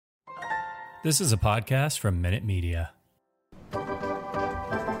This is a podcast from Minute Media.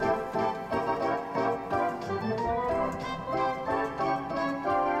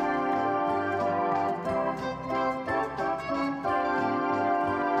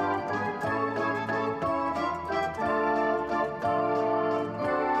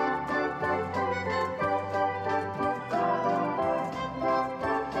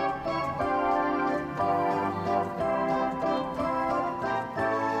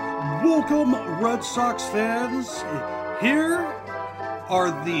 Welcome, Red Sox fans. Here are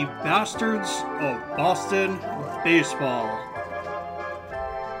the Bastards of Boston baseball.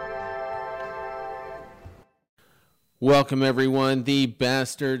 Welcome, everyone. The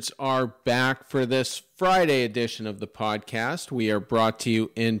Bastards are back for this Friday edition of the podcast. We are brought to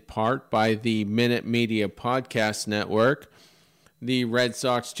you in part by the Minute Media Podcast Network. The Red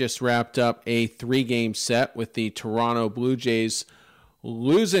Sox just wrapped up a 3-game set with the Toronto Blue Jays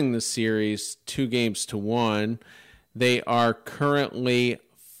losing the series 2-1. They are currently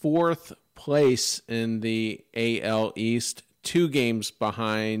 4th place in the AL East, 2 games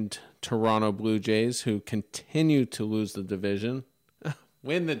behind Toronto Blue Jays, who continue to lose the division.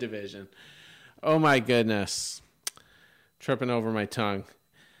 Win the division. Oh my goodness. Tripping over my tongue.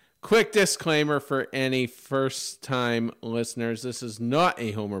 Quick disclaimer for any first-time listeners. This is not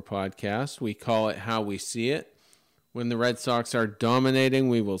a Homer podcast. We call it How We See It. When the Red Sox are dominating,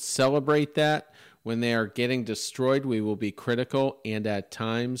 we will celebrate that. When they are getting destroyed, we will be critical and at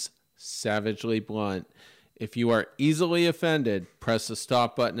times savagely blunt. If you are easily offended, press the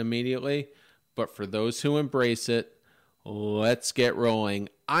stop button immediately. But for those who embrace it, let's get rolling.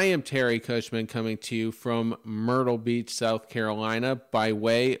 I am Terry Cushman coming to you from Myrtle Beach, South Carolina, by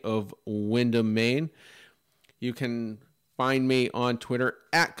way of Windham, Maine. You can find me on Twitter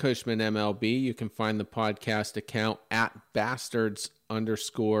at CushmanMLB. You can find the podcast account at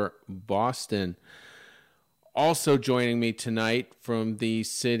Bastards_Boston. Also joining me tonight from the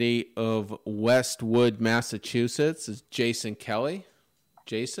city of Westwood, Massachusetts is Jason Kelly.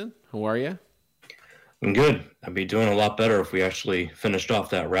 Jason, how are you? I'm good. I'd be doing a lot better if we actually finished off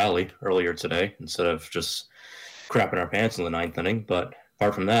that rally earlier today instead of just crapping our pants in the 9th inning. But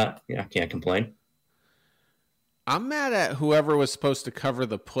apart from that, yeah, can't complain. I'm mad at whoever was supposed to cover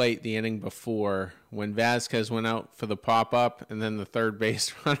the plate the inning before when Vasquez went out for the pop-up and then the third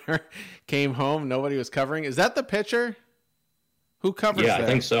base runner came home. Nobody was covering. Is that the pitcher? Who covers that? Yeah, I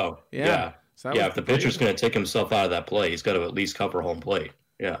think so. Yeah. So if the pitcher's going to take himself out of that play, he's got to at least cover home plate.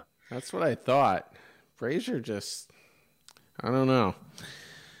 Yeah. That's what I thought. Frazier just, I don't know.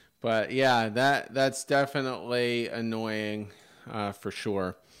 But yeah, that's definitely annoying for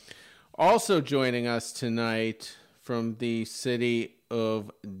sure. Also joining us tonight from the city of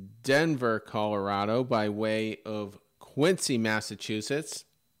Denver, Colorado, by way of Quincy, Massachusetts,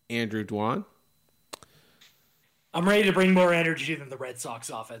 Andrew Dwan. I'm ready to bring more energy than the Red Sox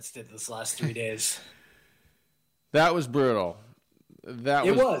offense did this last 3 days. That was brutal.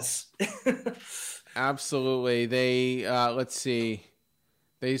 It was. Absolutely. They, let's see,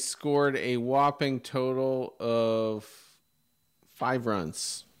 they scored a whopping total of 5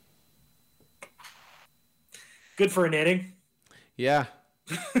 runs. Good for an inning. Yeah.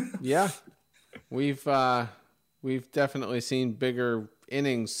 Yeah. We've definitely seen bigger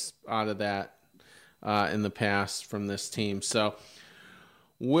innings out of that in the past from this team. So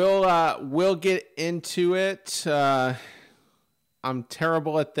we'll get into it. I'm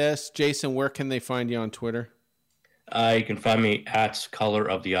terrible at this. Jason, where can they find you on Twitter? You can find me at Color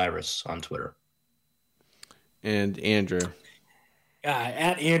of the Iris on Twitter. And Andrew?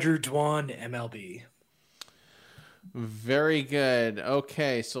 At Andrew Dwan MLB. Very good.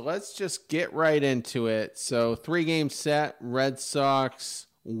 Okay, so let's just get right into it. So 3-game set, Red Sox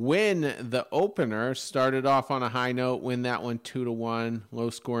win the opener. Started off on a high note, win that one 2-1,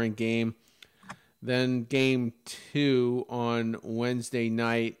 low-scoring game. Then game 2 on Wednesday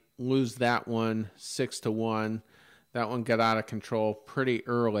night, lose that one 6-1. That one got out of control pretty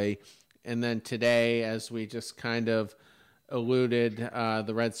early. And then today, as we just kind of alluded,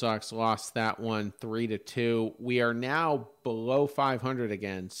 the Red Sox lost that one 3-2. We are now below 500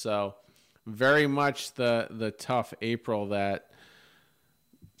 again. So very much the tough April that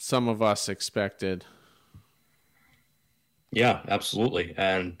some of us expected. Yeah, absolutely.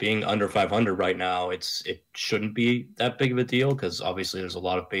 And being under 500 right now, it shouldn't be that big of a deal because obviously there's a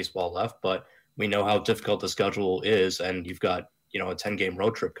lot of baseball left, but we know how difficult the schedule is, and you've got, a 10-game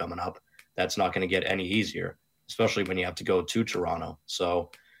road trip coming up. That's not going to get any easier, especially when you have to go to Toronto. So,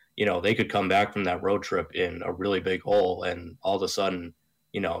 they could come back from that road trip in a really big hole, and all of a sudden,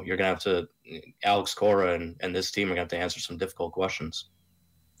 you're going to have to, Alex Cora and this team are going to have to answer some difficult questions.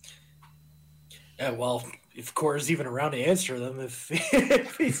 Yeah, well, if Cora's even around to answer them,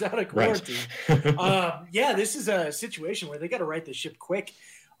 if he's out of quarantine. Right. Yeah, this is a situation where they got to right the ship quick.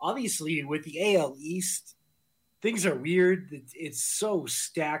 Obviously, with the AL East, things are weird. It's so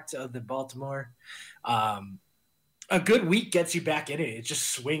stacked of the Baltimore. A good week gets you back in it. It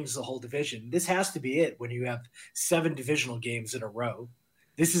just swings the whole division. This has to be it when you have 7 divisional games in a row.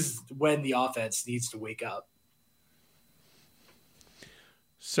 This is when the offense needs to wake up.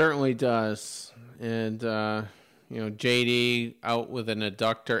 Certainly does. And, JD out with an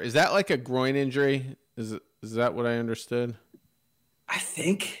adductor. Is that like a groin injury? Is that what I understood? I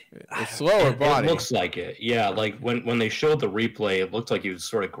think. It's lower body. It looks like it. Yeah, like when they showed the replay, it looked like he was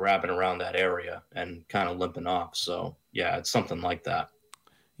sort of grabbing around that area and kind of limping off. So, yeah, it's something like that.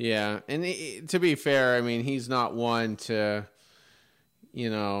 Yeah, and to be fair, I mean, he's not one to,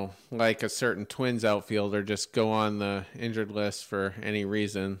 like a certain Twins outfielder, just go on the injured list for any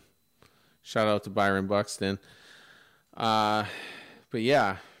reason. Shout out to Byron Buxton. But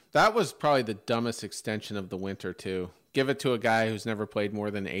yeah, that was probably the dumbest extension of the winter, too. Give it to a guy who's never played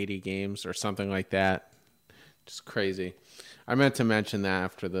more than 80 games or something like that. Just crazy. I meant to mention that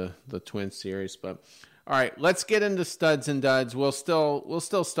after the Twins series, but all right, let's get into studs and duds. We'll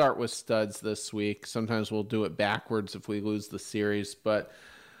still start with studs this week. Sometimes we'll do it backwards if we lose the series, but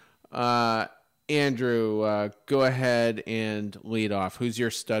Andrew, go ahead and lead off. Who's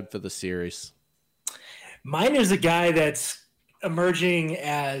your stud for the series? Mine is a guy that's emerging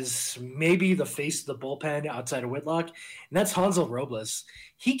as maybe the face of the bullpen outside of Whitlock, and that's Hansel Robles.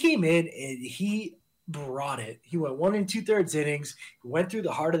 He came in and he brought it. He went 1 2/3 innings, went through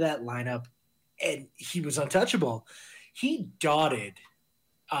the heart of that lineup, and he was untouchable. He dotted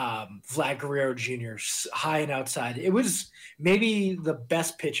Vlad Guerrero Jr. high and outside. It was maybe the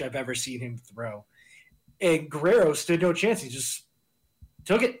best pitch I've ever seen him throw. And Guerrero stood no chance. He just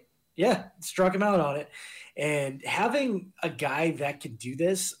took it. Yeah, struck him out on it. And having a guy that can do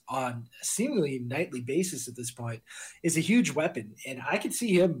this on a seemingly nightly basis at this point is a huge weapon. And I could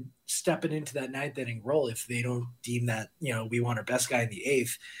see him stepping into that 9th inning role if they don't deem that, we want our best guy in the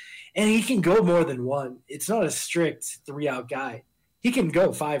 8th. And he can go more than 1. It's not a strict 3-out guy. He can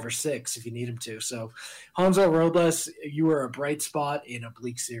go 5 or 6 if you need him to. So, Hansel Robles, you were a bright spot in a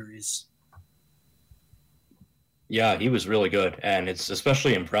bleak series. Yeah, he was really good, and it's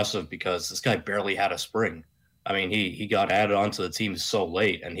especially impressive because this guy barely had a spring. I mean, he got added onto the team so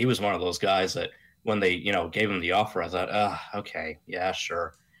late, and he was one of those guys that when they gave him the offer, I thought, okay, yeah,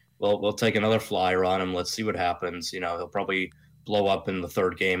 sure, we'll take another flyer on him. Let's see what happens. He'll probably blow up in the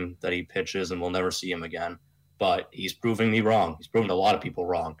 3rd game that he pitches, and we'll never see him again. But he's proving me wrong. He's proven a lot of people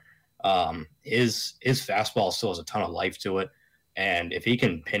wrong. His fastball still has a ton of life to it, and if he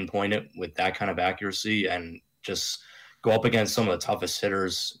can pinpoint it with that kind of accuracy and just go up against some of the toughest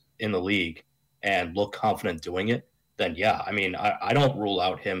hitters in the league and look confident doing it, then yeah, I mean, I don't rule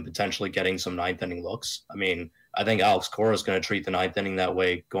out him potentially getting some 9th inning looks. I mean, I think Alex Cora is going to treat the 9th inning that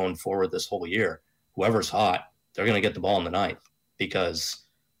way going forward this whole year. Whoever's hot, they're going to get the ball in the 9th because,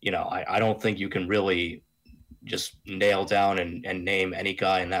 I don't think you can really just nail down and name any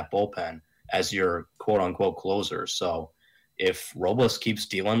guy in that bullpen as your quote unquote closer. So if Robles keeps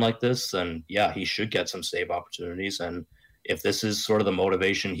dealing like this, then yeah, he should get some save opportunities. And if this is sort of the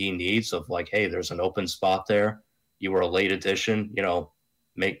motivation he needs of like, hey, there's an open spot there, you were a late addition,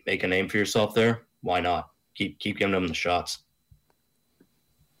 make a name for yourself there. Why not? Keep giving him the shots.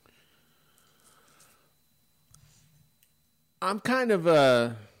 I'm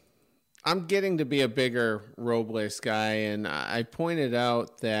getting to be a bigger Robles guy, and I pointed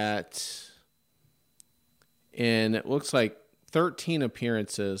out that in it looks like 13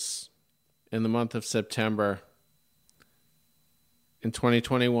 appearances in the month of September in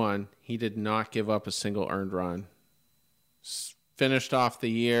 2021, he did not give up a single earned run. Finished off the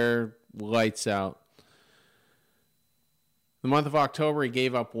year, lights out. The month of October, he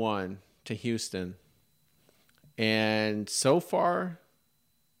gave up 1 to Houston. And so far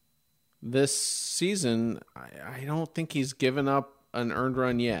this season, I don't think he's given up an earned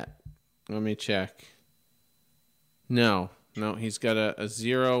run yet. Let me check. No, he's got a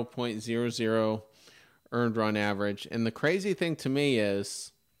 0.00 earned run average. And the crazy thing to me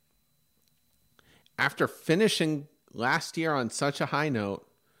is, after finishing last year on such a high note,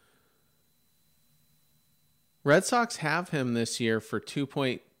 Red Sox have him this year for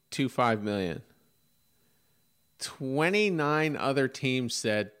 $2.25 million. 29 other teams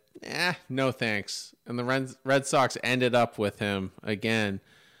said, no thanks. And the Red Sox ended up with him again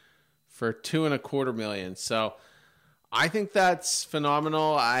for $2.25 million. So I think that's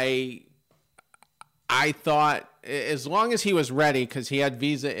phenomenal. I I thought as long as he was ready, because he had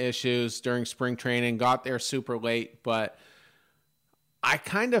visa issues during spring training, got there super late, but I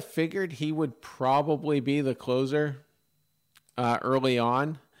kind of figured he would probably be the closer early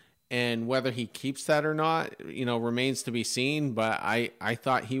on. And whether he keeps that or not, remains to be seen. But I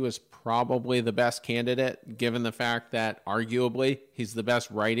thought he was probably the best candidate, given the fact that arguably he's the best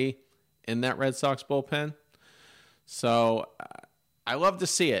righty in that Red Sox bullpen. So I love to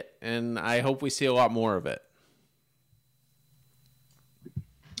see it, and I hope we see a lot more of it.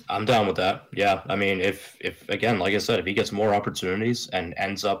 I'm down with that. Yeah. I mean, if again, like I said, if he gets more opportunities and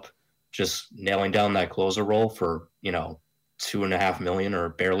ends up just nailing down that closer role for, $2.5 million or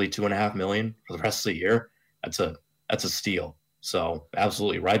barely $2.5 million for the rest of the year, that's a steal. So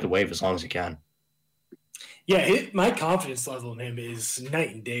absolutely ride the wave as long as you can. Yeah, my confidence level in him is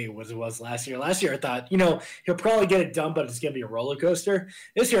night and day what it was last year. Last year I thought, he'll probably get it done, but it's going to be a roller coaster.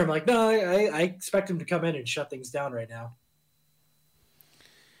 This year I'm like, no, I expect him to come in and shut things down right now.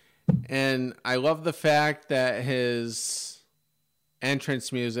 And I love the fact that his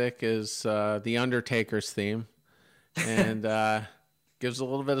entrance music is the Undertaker's theme. And gives a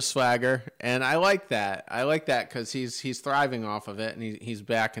little bit of swagger, and I like that. I like that because he's thriving off of it, and he's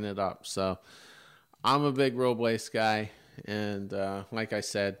backing it up. So I'm a big Robles guy, and like I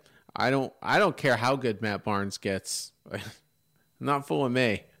said, I don't care how good Matt Barnes gets. Not fooling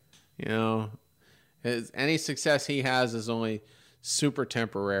me. Any success he has is only super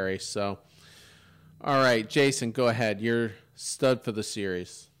temporary. So, all right, Jason, go ahead. You're stud for the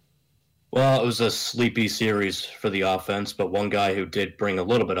series. Well, it was a sleepy series for the offense, but one guy who did bring a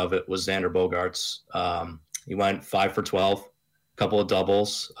little bit of it was Xander Bogaerts. He went 5 for 12, a couple of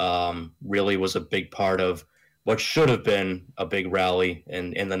doubles. Really was a big part of what should have been a big rally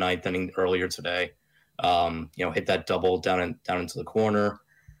in the ninth inning earlier today. Hit that double down into the corner.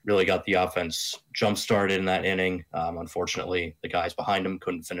 Really got the offense jump started in that inning. Unfortunately, the guys behind him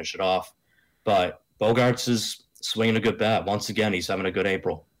couldn't finish it off. But Bogaerts is swinging a good bat. Once again, he's having a good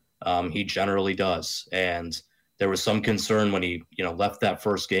April. He generally does. And there was some concern when he, left that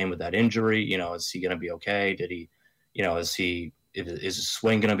first game with that injury. Is he going to be okay? Did he, is his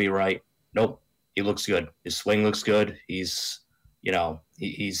swing going to be right? Nope. He looks good. His swing looks good. He's,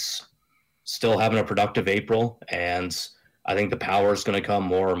 he's still having a productive April. And I think the power is going to come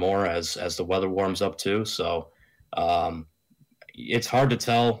more and more as the weather warms up too. So it's hard to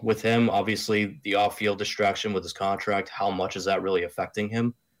tell with him. Obviously, the off-field distraction with his contract, how much is that really affecting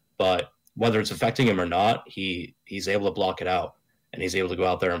him? But whether it's affecting him or not, he's able to block it out, and he's able to go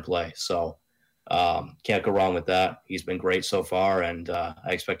out there and play. So can't go wrong with that. He's been great so far, and I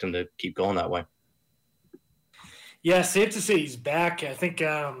expect him to keep going that way. Yeah, safe to say he's back. I think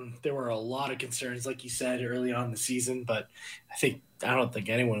there were a lot of concerns, like you said, early on in the season, but I don't think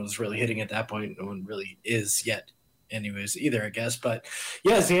anyone was really hitting at that point. No one really is yet anyways either, I guess. But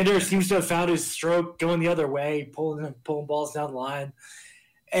yeah, Xander seems to have found his stroke going the other way, pulling balls down the line.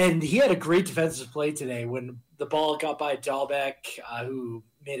 And he had a great defensive play today when the ball got by Dahlbeck, who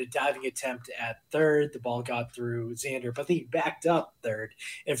made a diving attempt at third. The ball got through Xander, but he backed up third,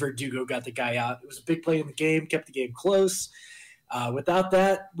 and Verdugo got the guy out. It was a big play in the game, kept the game close. Without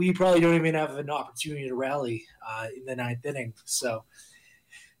that, we probably don't even have an opportunity to rally in the ninth inning. So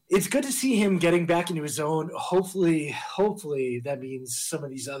it's good to see him getting back into his zone. Hopefully that means some of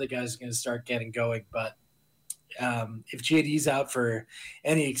these other guys are going to start getting going, but if JD's out for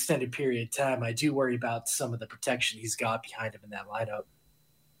any extended period of time, I do worry about some of the protection he's got behind him in that lineup.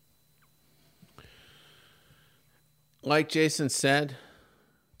 Like Jason said,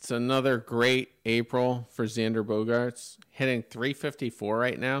 it's another great April for Xander Bogaerts, hitting .354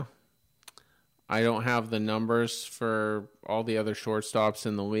 right now. I don't have the numbers for all the other shortstops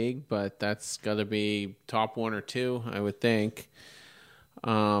in the league, but that's got to be top one or two, I would think.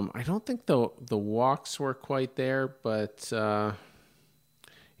 I don't think the walks were quite there, but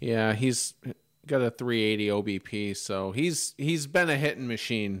yeah, he's got a 380 OBP, so he's been a hitting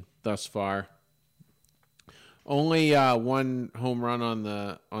machine thus far. Only one home run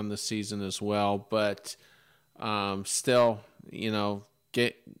on the season as well, but still,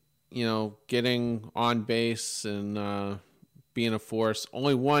 getting on base and being a force.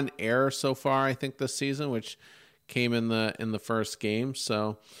 Only one error so far, I think, this season, which came in the first game.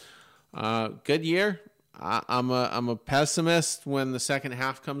 So good year. I'm a pessimist when the second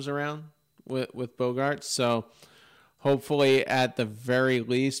half comes around with Bogaerts. So hopefully, at the very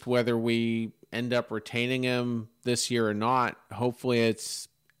least, whether we end up retaining him this year or not, hopefully it's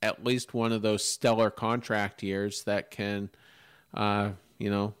at least one of those stellar contract years that can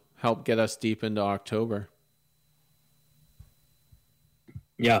help get us deep into October.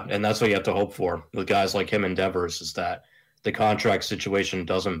 Yeah, and that's what you have to hope for with guys like him and Devers, is that the contract situation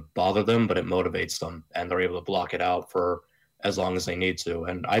doesn't bother them, but it motivates them, and they're able to block it out for as long as they need to.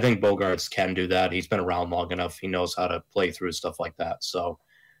 And I think Bogarts can do that. He's been around long enough. He knows how to play through stuff like that. So,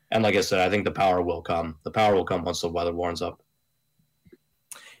 and like I said, I think the power will come. The power will come once the weather warms up.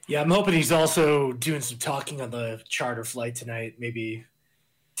 Yeah, I'm hoping he's also doing some talking on the charter flight tonight, maybe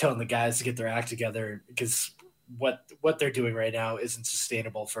telling the guys to get their act together, because what they're doing right now isn't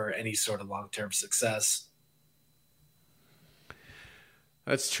sustainable for any sort of long-term success.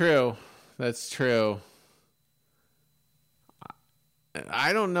 That's true. That's true.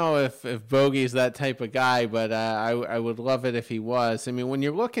 I don't know if Bogey's that type of guy, but I would love it if he was. I mean, when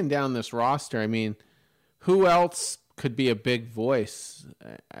you're looking down this roster, I mean, who else could be a big voice?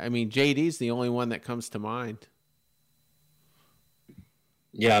 I mean, JD's the only one that comes to mind.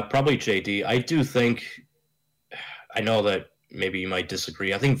 Yeah, probably JD. I do think, I know that maybe you might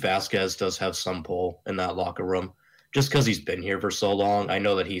disagree. I think Vasquez does have some pull in that locker room just because he's been here for so long. I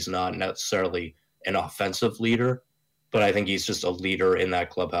know that he's not necessarily an offensive leader, but I think he's just a leader in that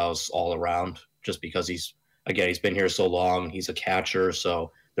clubhouse all around just because he's been here so long. He's a catcher,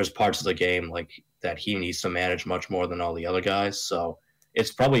 so there's parts of the game like that he needs to manage much more than all the other guys. So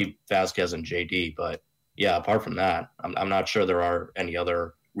it's probably Vasquez and JD, but yeah, apart from that, I'm not sure there are any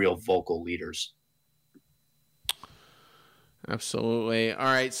other real vocal leaders. Absolutely. All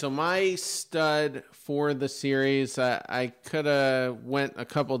right, so my stud for the series, I could have went a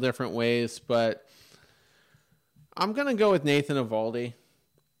couple different ways, but I'm going to go with Nathan Eovaldi.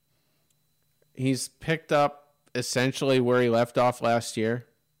 He's picked up essentially where he left off last year.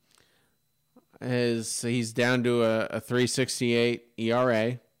 He's down to a 3.68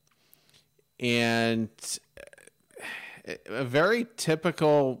 ERA. And a very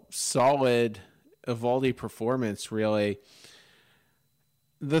typical, solid Eovaldi performance, really.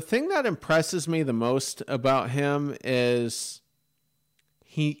 The thing that impresses me the most about him is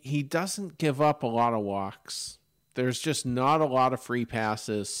he doesn't give up a lot of walks. There's just not a lot of free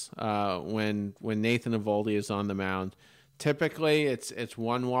passes when Nathan Eovaldi is on the mound. Typically, it's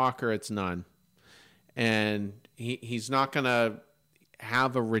one walk or it's none. And he's not going to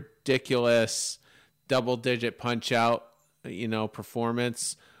have a ridiculous double-digit punch-out,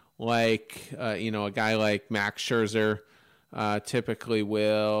 performance like, a guy like Max Scherzer typically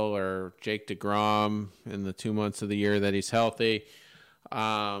will, or Jake DeGrom in the 2 months of the year that he's healthy.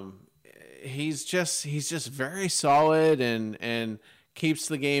 He's just very solid and keeps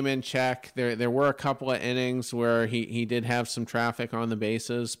the game in check. There were a couple of innings where he did have some traffic on the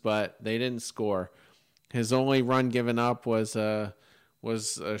bases, but they didn't score. His only run given up was a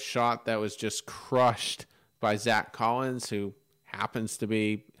shot that was just crushed by Zach Collins, who happens to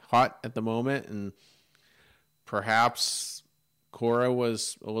be hot at the moment, and perhaps Cora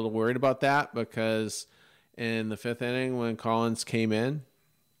was a little worried about that because in the fifth inning when Collins came in,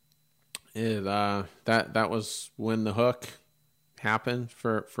 that was when the hook happened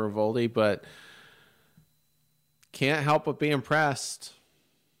for Eovaldi, but can't help but be impressed.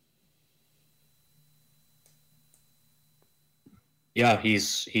 Yeah,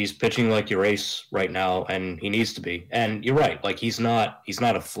 he's pitching like your ace right now, and he needs to be. And you're right, like he's not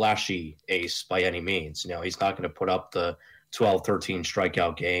a flashy ace by any means. He's not going to put up the 12, 13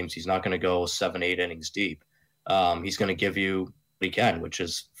 strikeout games. He's not going to go 7, 8 innings deep. He's going to give you what he can, which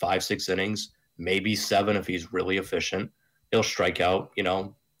is 5, 6 innings, maybe 7 if he's really efficient. He'll strike out,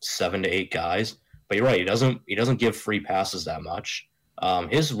 7 to 8 guys. But you're right, he doesn't give free passes that much.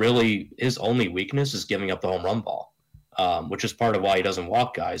 His only weakness is giving up the home run ball. Which is part of why he doesn't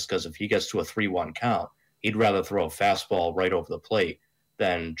walk guys, because if he gets to a 3-1 count, he'd rather throw a fastball right over the plate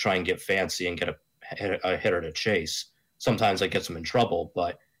than try and get fancy and get a hitter to chase. Sometimes that gets him in trouble,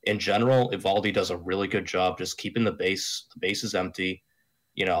 but in general, Eovaldi does a really good job just keeping the bases empty,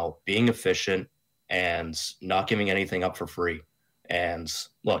 being efficient and not giving anything up for free. And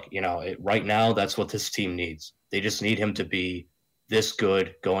look, right now, that's what this team needs. They just need him to be this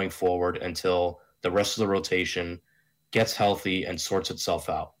good going forward until the rest of the rotation gets healthy and sorts itself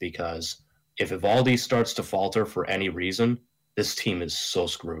out, because if Eovaldi starts to falter for any reason, this team is so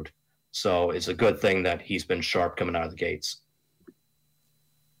screwed. So it's a good thing that he's been sharp coming out of the gates.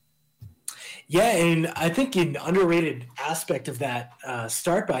 Yeah, and I think an underrated aspect of that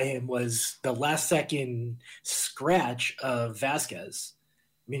start by him was the last-second scratch of Vasquez.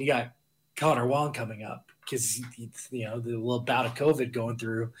 I mean, you got Connor Wong coming up because, the little bout of COVID going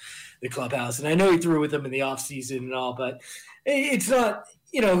through the clubhouse. And I know he threw with them in the offseason and all, but it's not,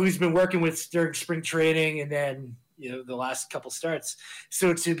 who's been working with during spring training and then, the last couple starts.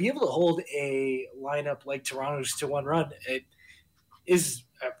 So to be able to hold a lineup like Toronto's to one run, it is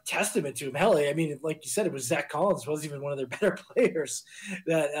a testament to him. Hell, I mean, like you said, it was Zach Collins wasn't even one of their better players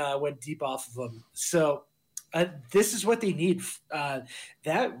that went deep off of them. So this is what they need.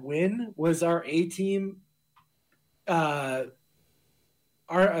 That win was our A team. Our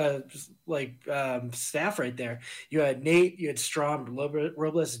staff right there. You had Nate, you had Strom,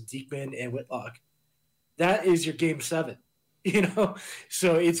 Robles, Diekman, and Whitlock. That is your game 7.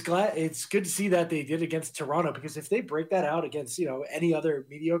 So it's good to see that they did against Toronto, because if they break that out against any other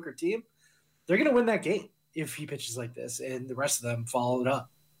mediocre team, they're going to win that game if he pitches like this, and the rest of them follow it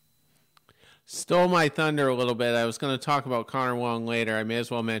up. Stole my thunder a little bit. I was going to talk about Connor Wong later. I may as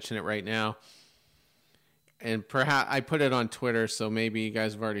well mention it right now. And perhaps I put it on Twitter, so maybe you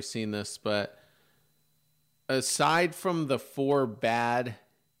guys have already seen this, but aside from the 4 bad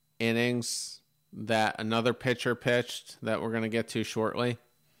innings that another pitcher pitched that we're going to get to shortly,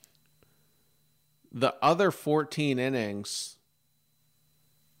 the other 14 innings,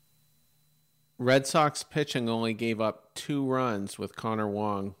 Red Sox pitching only gave up 2 runs with Connor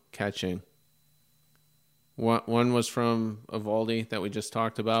Wong catching. One was from Eovaldi that we just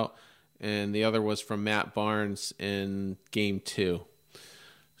talked about, and the other was from Matt Barnes in game 2.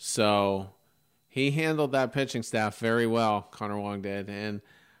 So he handled that pitching staff very well, Connor Wong did. And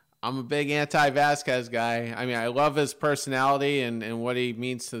I'm a big anti-Vasquez guy. I mean, I love his personality and what he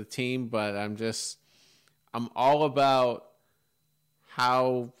means to the team, but I'm all about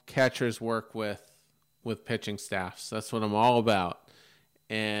how catchers work with pitching staffs. That's what I'm all about.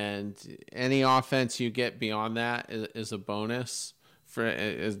 And any offense you get beyond that is a bonus.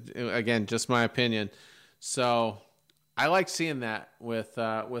 Again, just my opinion. So I like seeing that with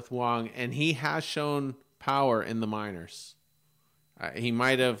Wong, and he has shown power in the minors. He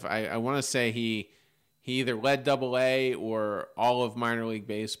might have. I want to say he either led Double-A or all of minor league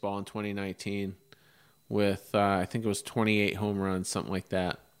baseball in 2019 with I think it was 28 home runs, something like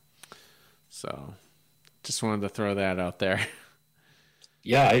that. So just wanted to throw that out there.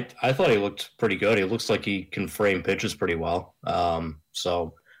 Yeah, I thought he looked pretty good. He looks like he can frame pitches pretty well.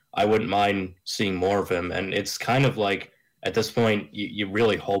 So I wouldn't mind seeing more of him. And it's kind of like at this point, you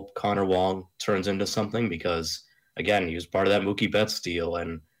really hope Connor Wong turns into something because, again, he was part of that Mookie Betts deal.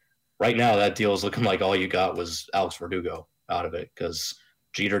 And right now that deal is looking like all you got was Alex Verdugo out of it because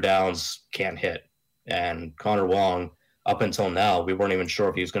Jeter Downs can't hit. And Connor Wong, up until now, we weren't even sure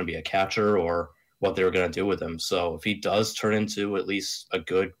if he was going to be a catcher or what they were going to do with him. So if he does turn into at least a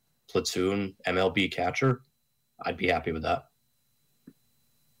good platoon MLB catcher, I'd be happy with that.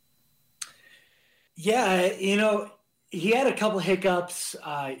 Yeah, he had a couple hiccups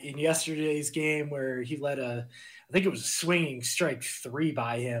in yesterday's game where he led I think it was a swinging strike 3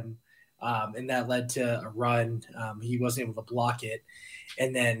 by him, and that led to a run. He wasn't able to block it.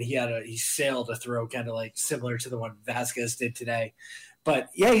 And then he sailed a throw kind of like similar to the one Vasquez did today. But,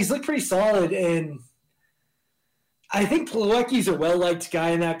 yeah, he's looked pretty solid, and I think Plawecki's a well-liked guy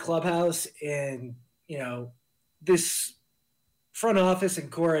in that clubhouse, and, this front office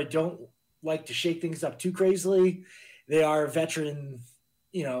and Cora don't like to shake things up too crazily. They are veteran,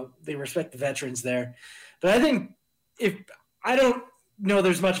 they respect the veterans there. But I think I don't know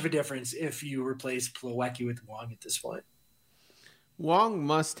there's much of a difference if you replace Plawecki with Wong at this point. Wong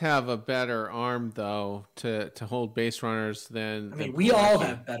must have a better arm, though, to hold base runners than. We all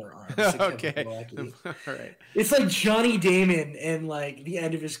have better arms. Okay, all right. It's like Johnny Damon and like the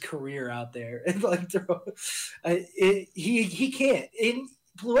end of his career out there, and like he can't. And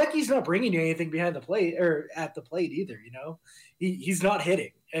Plawecki's not bringing you anything behind the plate or at the plate either. He's not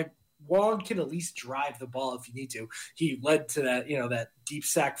hitting. And Wong can at least drive the ball if you need to. He led to that, that deep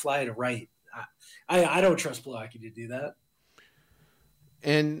sac fly to right. I don't trust Plawecki to do that.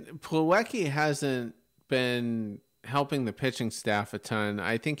 And Plawecki hasn't been helping the pitching staff a ton.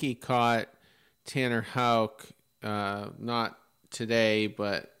 I think he caught Tanner Houck, not today,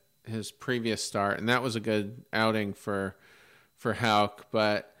 but his previous start, and that was a good outing for Houck.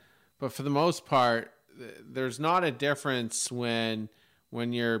 But for the most part, there's not a difference when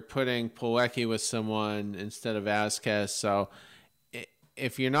you're putting Plawecki with someone instead of Vasquez. So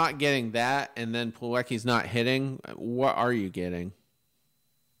if you're not getting that, and then Plawecki's not hitting, what are you getting?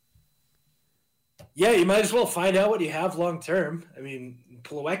 Yeah, you might as well find out what you have long term. I mean,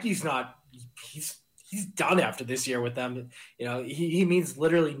 Plawecki's not he's done after this year with them. He means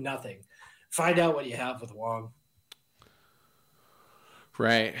literally nothing. Find out what you have with Wong.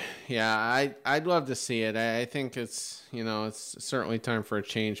 Right. Yeah, I'd love to see it. I think it's certainly time for a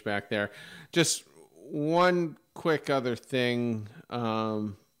change back there. Just one quick other thing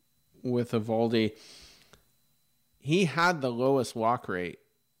with Eovaldi. He had the lowest walk rate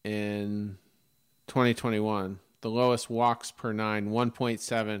in 2021. the lowest walks per 9,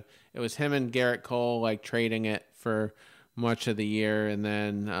 1.7. It was him and Garrett Cole like trading it for much of the year, and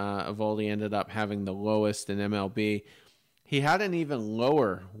then Eovaldi ended up having the lowest in MLB. He had an even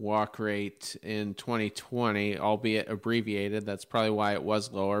lower walk rate in 2020, albeit abbreviated. That's probably why it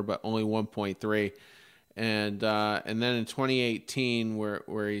was lower, but only 1.3. And then in 2018,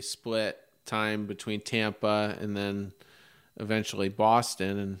 where he split time between Tampa and then eventually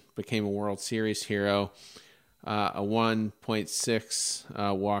Boston and became a World Series hero, a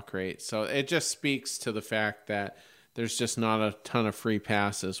 1.6 walk rate. So it just speaks to the fact that there's just not a ton of free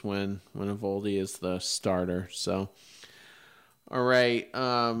passes when Eovaldi is the starter. So, all right.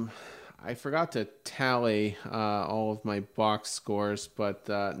 I forgot to tally all of my box scores, but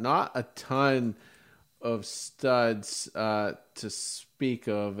not a ton of studs to speak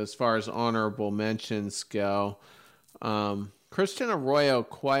of as far as honorable mentions go. Christian Arroyo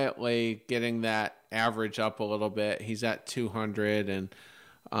quietly getting that average up a little bit. He's at 200 and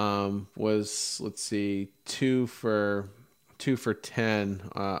was, let's see, 2 for 10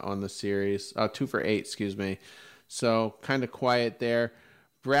 on the series. 2 for 8, excuse me. So kind of quiet there.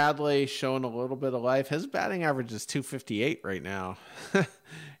 Bradley showing a little bit of life. His batting average is 258 right now.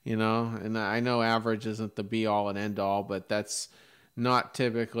 And I know average isn't the be all and end all, but that's not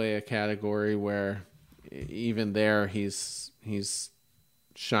typically a category where even there he's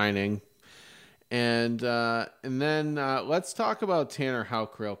shining. And then let's talk about Tanner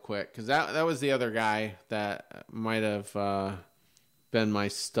Houck real quick, because that was the other guy that might have been my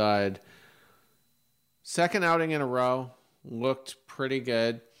stud. Second outing in a row, looked pretty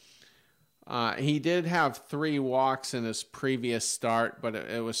good. He did have 3 walks in his previous start, but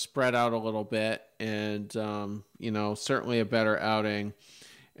it was spread out a little bit, and certainly a better outing.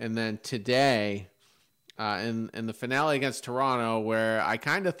 And then today, in the finale against Toronto, where I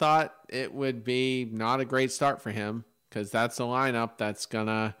kind of thought it would be not a great start for him, because that's a lineup that's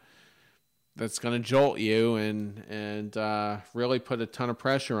gonna jolt you and really put a ton of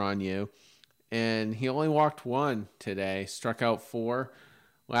pressure on you. And he only walked 1 today, struck out 4,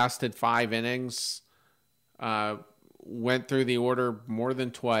 lasted 5 innings, went through the order more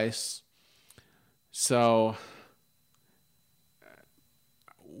than twice. So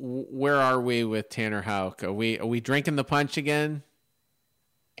where are we with Tanner Houck? Are we drinking the punch again?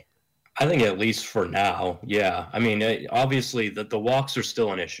 I think at least for now, yeah. I mean, obviously the walks are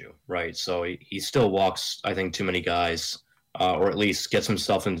still an issue, right? So he still walks, I think, too many guys, or at least gets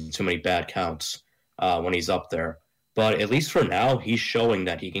himself into too many bad counts when he's up there. But at least for now, he's showing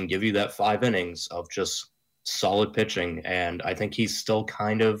that he can give you that 5 innings of just solid pitching. And I think he's still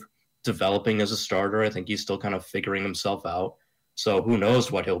kind of developing as a starter. I think he's still kind of figuring himself out. So who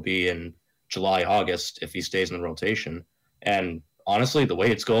knows what he'll be in July, August if he stays in the rotation. And honestly, the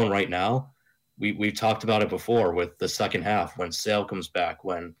way it's going right now, we've talked about it before with the second half, when Sale comes back,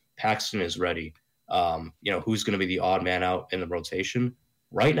 when Paxton is ready, who's going to be the odd man out in the rotation.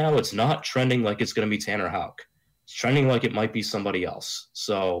 Right now, it's not trending like it's going to be Tanner Houck. It's trending like it might be somebody else.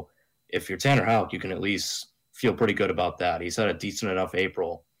 So if you're Tanner Houck, you can at least feel pretty good about that. He's had a decent enough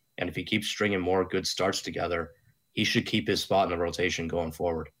April, and if he keeps stringing more good starts together, he should keep his spot in the rotation going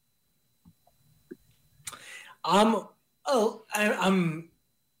forward. I'm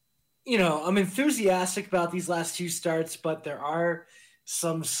enthusiastic about these last 2 starts, but there are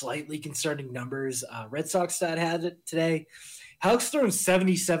some slightly concerning numbers. Red Sox stat had it today. Houck's thrown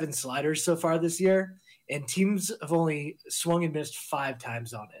 77 sliders so far this year, and teams have only swung and missed 5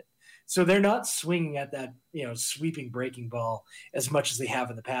 times on it. So they're not swinging at that, sweeping breaking ball as much as they have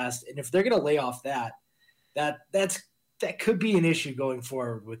in the past. And if they're going to lay off that could be an issue going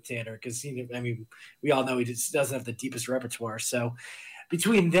forward with Tanner, because we all know he just doesn't have the deepest repertoire. So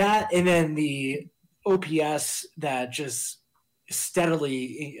between that and then the OPS that just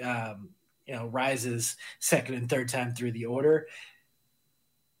steadily rises second and third time through the order,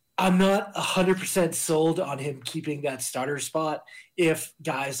 I'm not 100% sold on him keeping that starter spot if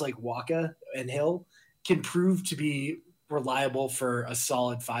guys like Waka and Hill can prove to be reliable for a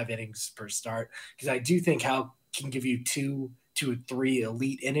solid 5 innings per start, because I do think Houck can give you 2 to 3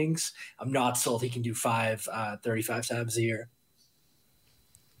 elite innings. I'm not sold he can do 5 35 times a year.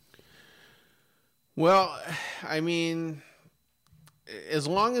 Well, I mean, as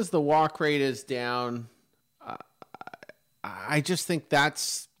long as the walk rate is down, I just think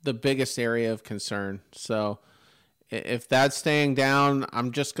that's the biggest area of concern. So if that's staying down,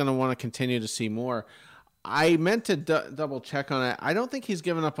 I'm just going to want to continue to see more. I meant to double check on it. I don't think he's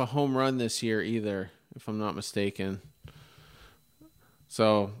given up a home run this year either, if I'm not mistaken.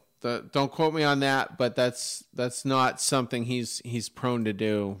 So don't quote me on that, but that's not something he's prone to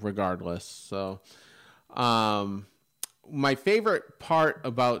do regardless. So My favorite part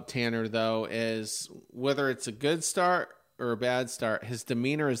about Tanner, though, is whether it's a good start or a bad start, his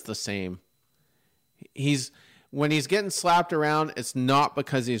demeanor is the same. When he's getting slapped around, it's not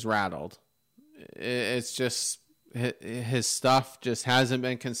because he's rattled. It's just his stuff just hasn't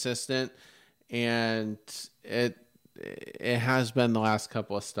been consistent, and it has been the last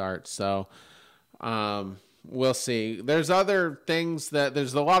couple of starts. So we'll see. There's other things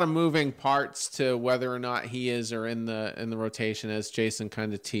there's a lot of moving parts to whether or not he is or in the rotation, as Jason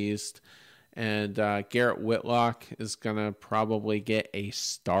kind of teased. And Garrett Whitlock is gonna probably get a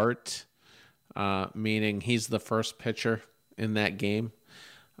start, meaning he's the first pitcher in that game.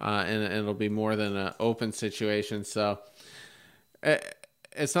 And it'll be more than an open situation. So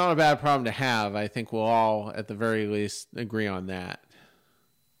it's not a bad problem to have. I think we'll all, at the very least, agree on that.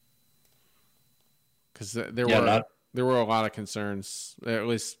 Because there were a lot of concerns, at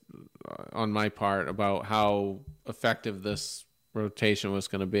least on my part, about how effective this rotation was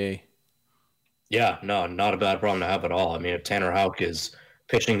going to be. Yeah, no, not a bad problem to have at all. I mean, if Tanner Houck is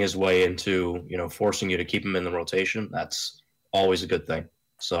pitching his way into, forcing you to keep him in the rotation, that's always a good thing.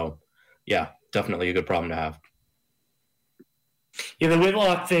 So, yeah, definitely a good problem to have. Yeah, the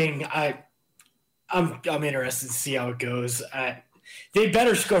Whitlock thing, I'm interested to see how it goes. They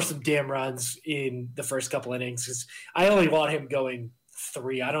better score some damn runs in the first couple innings, because I only want him going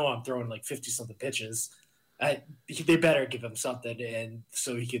 3. I don't want him throwing like 50-something pitches. They better give him something, and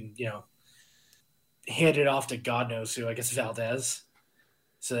so he can, hand it off to God knows who. I guess Valdez.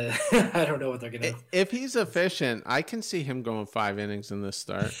 So I don't know what they're gonna. If he's efficient, I can see him going 5 innings in this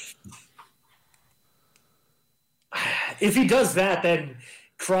start. If he does that, then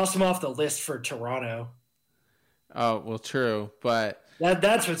cross him off the list for Toronto. Oh well, true, but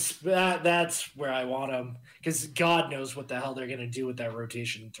that's where I want him, because God knows what the hell they're gonna do with that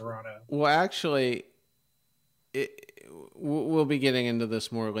rotation in Toronto. Well, actually, we'll be getting into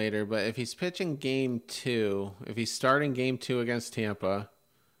this more later. But if he's pitching Game 2, if he's starting Game 2 against Tampa,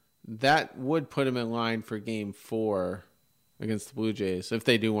 that would put him in line for Game 4 against the Blue Jays if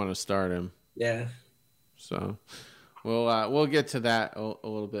they do want to start him. Yeah. So we'll get to that a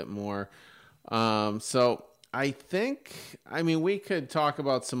little bit more. So I think, we could talk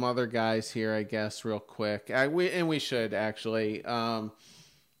about some other guys here, I guess, real quick. We should actually.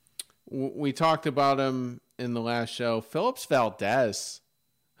 We talked about him in the last show. Phillips Valdez.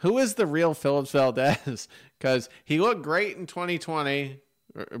 Who is the real Phillips Valdez? Because he looked great in 2020.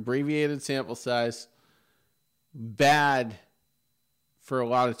 Abbreviated sample size, bad for a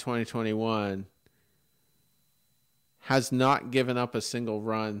lot of 2021, has not given up a single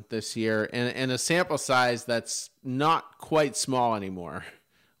run this year, and a sample size that's not quite small anymore.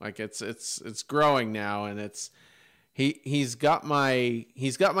 Like it's growing now, and he's got my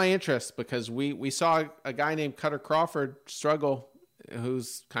interest, because we saw a guy named Cutter Crawford struggle,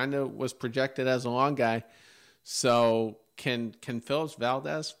 who's kind of was projected as a long guy. So Can Phillips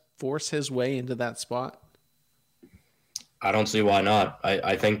Valdez force his way into that spot? I don't see why not.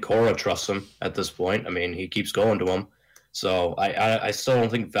 I think Cora trusts him at this point. He keeps going to him. So I still don't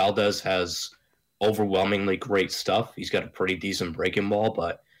think Valdez has overwhelmingly great stuff. He's got a pretty decent breaking ball,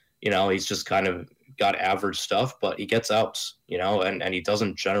 but, he's just kind of got average stuff, but he gets outs, and he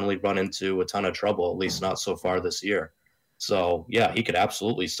doesn't generally run into a ton of trouble, at least not so far this year. So, yeah, he could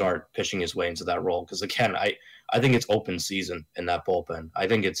absolutely start pitching his way into that role, because, again, I think it's open season in that bullpen. I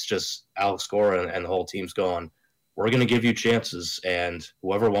think it's just Alex Cora and the whole team's going, we're going to give you chances, and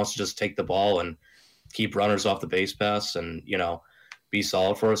whoever wants to just take the ball and keep runners off the base paths and, be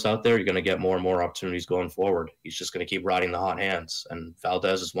solid for us out there, you're going to get more and more opportunities going forward. He's just going to keep riding the hot hands, and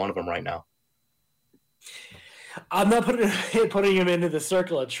Valdez is one of them right now. I'm not putting him into the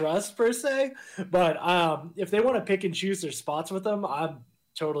circle of trust per se, but if they want to pick and choose their spots with him, I'm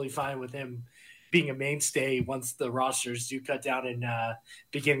totally fine with him being a mainstay once the rosters do cut down in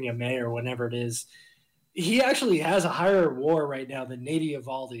beginning of May or whenever it is. He actually has a higher WAR right now than Nate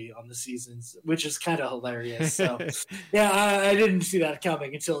Eovaldi on the seasons, which is kind of hilarious. So, yeah, I didn't see that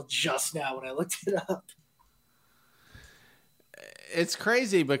coming until just now when I looked it up. It's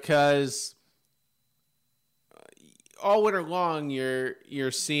crazy because all winter long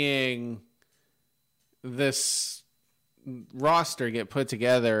you're seeing this roster get put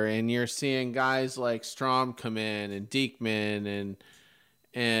together, and you're seeing guys like Strom come in and Diekman,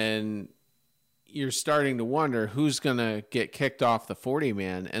 and you're starting to wonder who's going to get kicked off the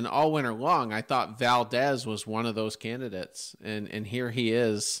 40-man. And all winter long, I thought Valdez was one of those candidates. And here he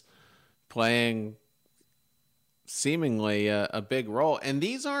is playing seemingly a big role. And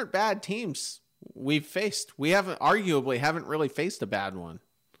these aren't bad teams we've faced. We haven't really faced a bad one.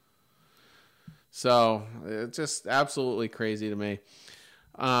 So it's just absolutely crazy to me.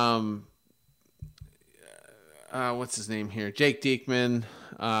 What's his name here? Jake Diekman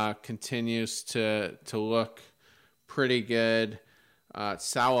continues to look pretty good.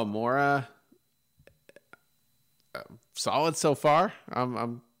 Sawamura, solid so far.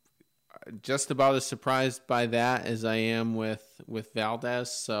 I'm just about as surprised by that as I am with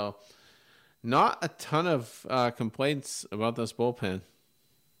Valdez. So not a ton of complaints about this bullpen.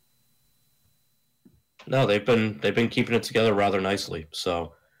 No, they've been keeping it together rather nicely.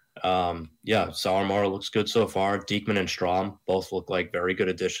 So, Sawamura looks good so far. Diekman and Strahm both look like very good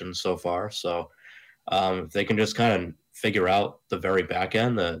additions so far. So, if they can just kind of figure out the very back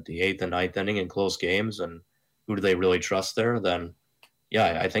end, the eighth and ninth inning in close games, and who do they really trust there, then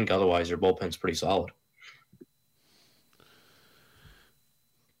I think otherwise your bullpen's pretty solid.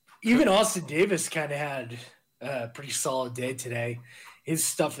 Even Austin Davis kind of had a pretty solid day today. His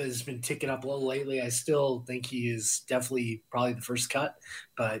stuff has been ticking up a little lately. I still think he is definitely probably the first cut,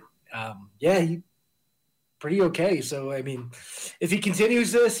 but he pretty okay. So, I mean, if he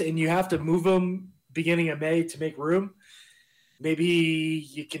continues this and you have to move him beginning of May to make room, maybe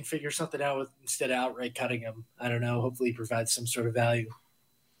you can figure something out instead of outright cutting him. I don't know. Hopefully he provides some sort of value.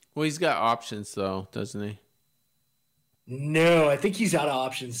 Well, he's got options though, doesn't he? No, I think he's out of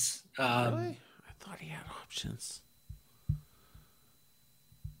options. Really? I thought he had options.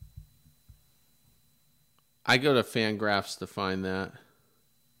 I go to Fangraphs to find that.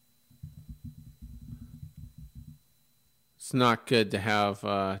 It's not good to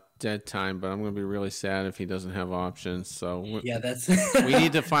have dead time, but I'm going to be really sad if he doesn't have options. So that's we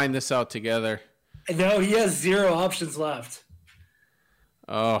need to find this out together. No, he has 0 options left.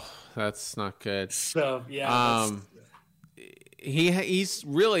 Oh, that's not good. So he's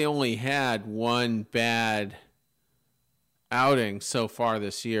really only had one bad outing so far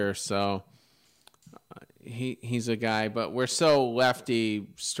this year, so he's a guy. But we're so lefty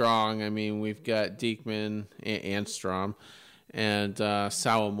strong. I mean, we've got Diekman and Strahm and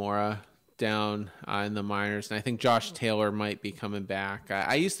Sawamura down in the minors, and I think Josh Taylor might be coming back.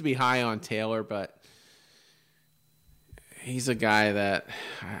 I used to be high on Taylor, but he's a guy that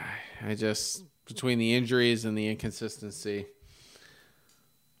I just, between the injuries and the inconsistency.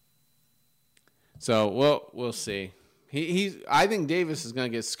 So we'll see. I think Davis is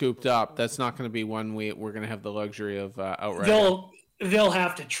going to get scooped up. That's not going to be one we're going to have the luxury of outright. They'll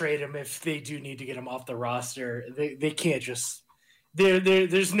have to trade him if they do need to get him off the roster. They can't just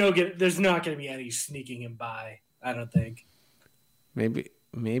there's not going to be any sneaking him by. I don't think.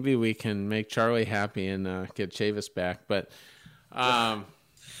 Maybe we can make Charlie happy and get Chavis back, but I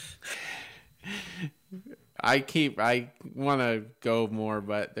want to go more,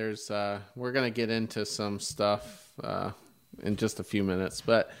 but we're going to get into some stuff in just a few minutes.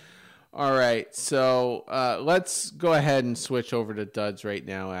 But all right, so let's go ahead and switch over to duds right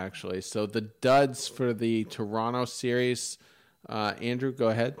now, actually. So the duds for the Toronto series, Andrew, go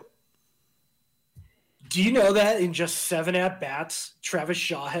ahead. Do you know that in just 7 at-bats, Travis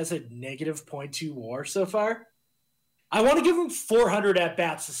Shaw has a negative .2 WAR so far? I want to give him 400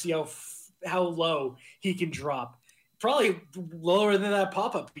 at-bats to see how low he can drop. Probably lower than that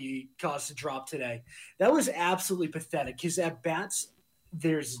pop-up he caused to drop today. That was absolutely pathetic. His at-bats,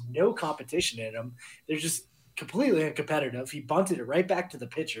 there's no competition in them. They're just completely uncompetitive. He bunted it right back to the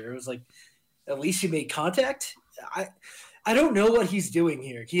pitcher. It was like, at least he made contact. I don't know what he's doing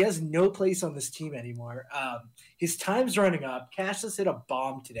here. He has no place on this team anymore. His time's running up. Casas hit a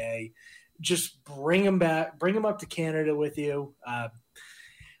bomb today. Just bring him back. Bring him up to Canada with you.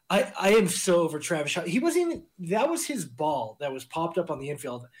 I am so over Travis Shaw. He wasn't even – that was his ball that was popped up on the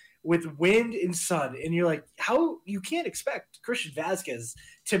infield with wind and sun. And you're like, how – you can't expect Christian Vasquez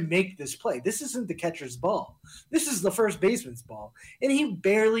to make this play. This isn't the catcher's ball. This is the first baseman's ball. And he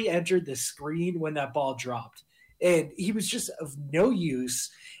barely entered the screen when that ball dropped. And he was just of no use.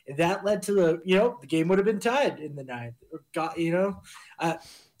 And that led to the game would have been tied in the ninth.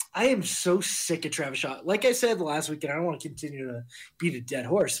 I am so sick of Travis Shaw. Like I said last week, and I don't want to continue to beat a dead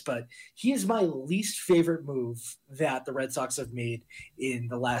horse, but he is my least favorite move that the Red Sox have made in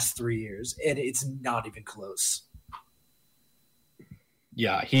the last 3 years. And it's not even close.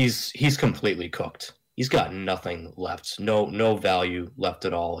 Yeah, he's completely cooked. He's got nothing left. No value left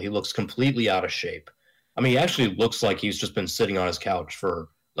at all. He looks completely out of shape. I mean, he actually looks like he's just been sitting on his couch for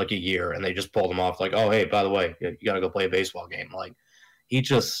like a year, and they just pulled him off like, oh, hey, by the way, you got to go play a baseball game. Like,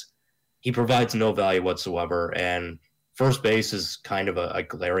 he provides no value whatsoever, and first base is kind of a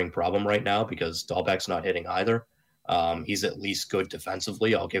glaring problem right now because Dahlbeck's not hitting either. He's at least good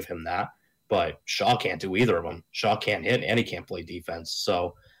defensively. I'll give him that. But Shaw can't do either of them. Shaw can't hit, and he can't play defense.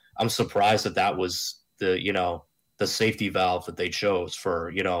 So I'm surprised that was the safety valve that they chose for,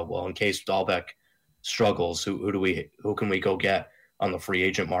 in case Dahlbeck struggles, who can we go get on the free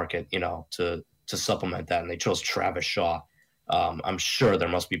agent market, to supplement that. And they chose Travis Shaw. I'm sure there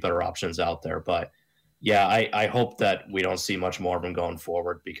must be better options out there, but yeah, I hope that we don't see much more of him going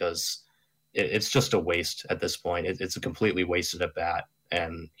forward, because it's just a waste at this point. It's a completely wasted at bat,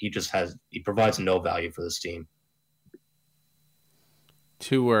 and he provides no value for this team.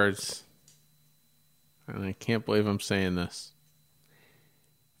 2 words, and I can't believe I'm saying this.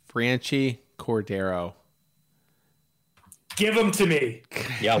 Franchy Cordero. Give him to me.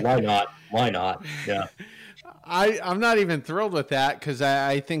 Yeah, why not? Why not? Yeah. I'm not even thrilled with that, because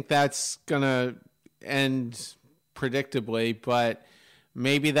I think that's going to end predictably, but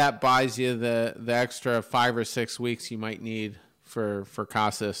maybe that buys you the extra 5 or 6 weeks you might need for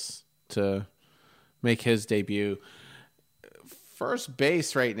Casas to make his debut. First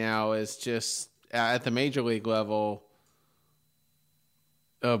base right now is just, at the major league level,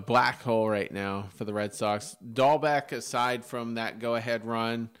 a black hole right now for the Red Sox. Dahlbeck, aside from that go-ahead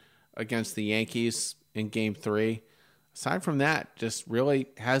run against the Yankees in Game 3, aside from that, just really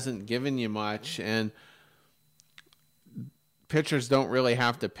hasn't given you much. And pitchers don't really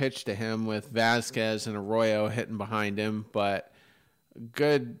have to pitch to him with Vasquez and Arroyo hitting behind him, but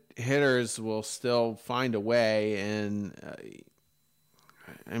good hitters will still find a way. And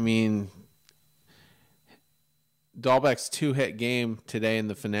Dahlbeck's 2-hit game today in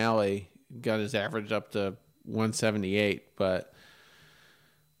the finale got his average up to 178, but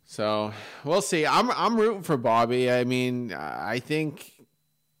so we'll see. I'm rooting for Bobby. I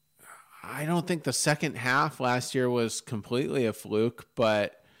don't think the second half last year was completely a fluke,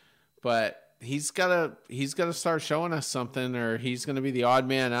 but he's got to start showing us something, or he's going to be the odd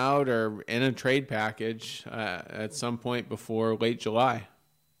man out or in a trade package at some point before late July.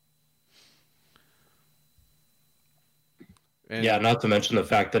 And yeah, not to mention the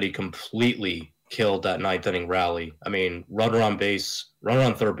fact that he completely killed that 9th inning rally. I mean, runner on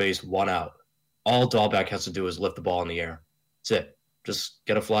third base, 1 out. All Dahlbeck has to do is lift the ball in the air. That's it. Just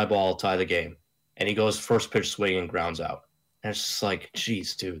get a fly ball, tie the game. And he goes first pitch swing and grounds out. And it's just like,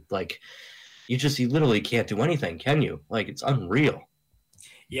 geez, dude, like, you literally can't do anything, can you? Like, it's unreal.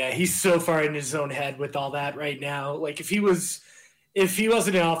 Yeah, he's so far in his own head with all that right now. Like, if he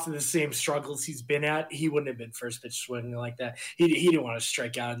wasn't off to the same struggles he's been at, he wouldn't have been first pitch swinging like that. He didn't want to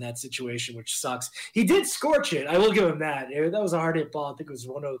strike out in that situation, which sucks. He did scorch it. I will give him that. That was a hard hit ball. I think it was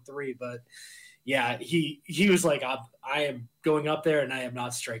 103, but yeah, he was like, I am going up there and I am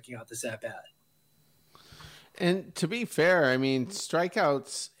not striking out this at bat. And to be fair, I mean,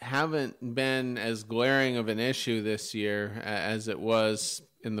 strikeouts haven't been as glaring of an issue this year as it was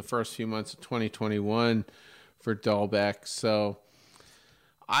in the first few months of 2021 for Dahlbeck. So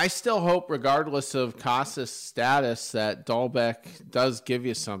I still hope, regardless of Casas' status, that Dahlbeck does give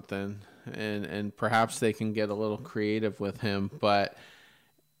you something, and perhaps they can get a little creative with him. But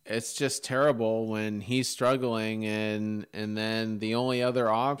it's just terrible when he's struggling, and then the only other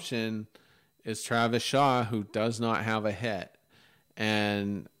option is Travis Shaw, who does not have a hit.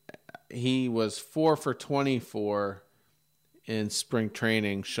 And he was 4 for 24 in spring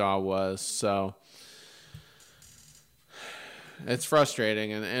training, Shaw was. So it's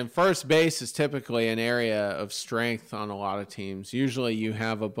frustrating. And first base is typically an area of strength on a lot of teams. Usually you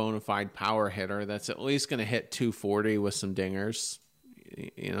have a bona fide power hitter that's at least going to hit 240 with some dingers.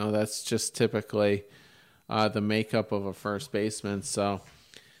 You know, that's just typically the makeup of a first baseman. So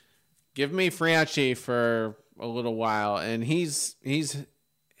give me Franchy for a little while. And he's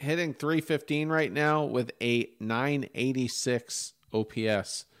hitting .315 right now with a .986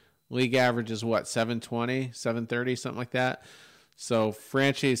 OPS. League average is what, 720, 730, something like that. So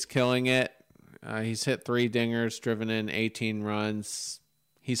Franchy's killing it. He's hit 3 dingers, driven in 18 runs.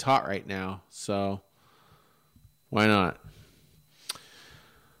 He's hot right now, so why not?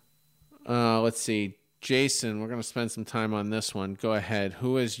 Let's see. Jason, we're going to spend some time on this one. Go ahead.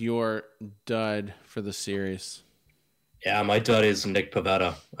 Who is your dud for the series? Yeah, my dud is Nick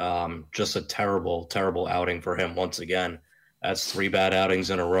Pivetta. Just a terrible, terrible outing for him once again. That's 3 bad outings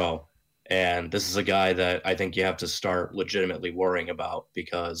in a row. And this is a guy that I think you have to start legitimately worrying about,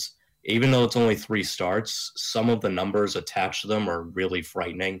 because even though it's only 3 starts, some of the numbers attached to them are really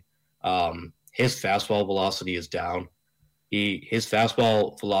frightening. His fastball velocity is down. His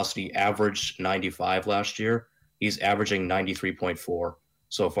fastball velocity averaged 95 last year. He's averaging 93.4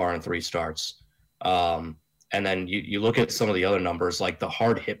 so far in 3 starts. And then you look at some of the other numbers, like the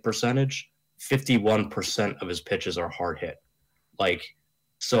hard hit percentage, 51% of his pitches are hard hit.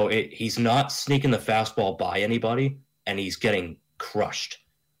 So he's not sneaking the fastball by anybody, and he's getting crushed.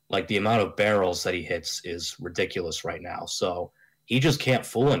 Like, the amount of barrels that he hits is ridiculous right now. So he just can't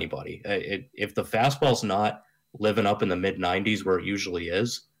fool anybody. If the fastball's not living up in the mid 90s where it usually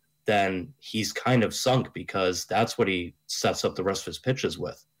is, then he's kind of sunk, because that's what he sets up the rest of his pitches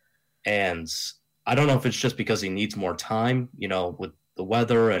with. And I don't know if it's just because he needs more time, with the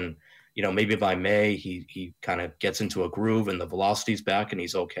weather, and, maybe by May he kind of gets into a groove and the velocity's back and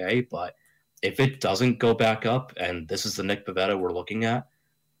he's okay. But if it doesn't go back up, and this is the Nick Pivetta we're looking at,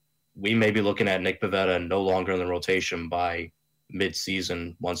 we may be looking at Nick Pivetta no longer in the rotation by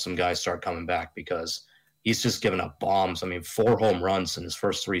mid-season once some guys start coming back, because he's just given up bombs. I mean, 4 home runs in his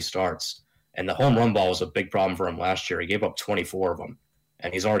first 3 starts. And the home run ball was a big problem for him last year. He gave up 24 of them,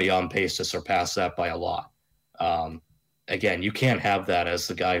 and he's already on pace to surpass that by a lot. Again, you can't have that as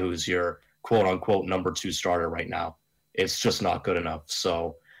the guy who's your quote-unquote number 2 starter right now. It's just not good enough.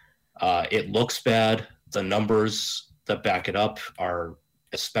 So it looks bad. The numbers that back it up are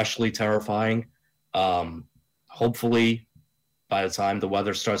especially terrifying. Hopefully, by the time the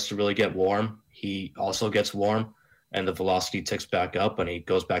weather starts to really get warm, he also gets warm and the velocity ticks back up and he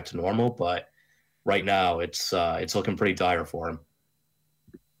goes back to normal. But right now it's looking pretty dire for him.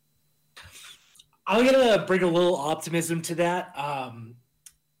 I'm going to bring a little optimism to that.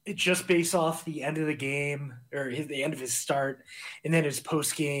 It's just based off the end of the game, or the end of his start, and then his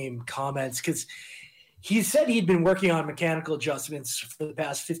post-game comments, because he said he'd been working on mechanical adjustments for the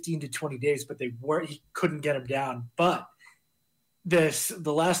past 15 to 20 days, but he couldn't get him down. But the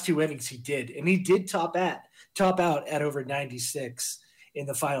last 2 innings he did, and he did top out at over 96 in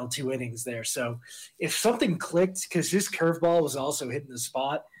the final 2 innings there. So if something clicked, because his curveball was also hitting the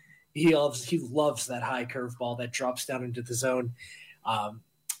spot, he loves that high curveball that drops down into the zone.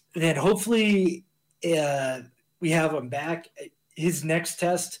 Then hopefully we have him back. His next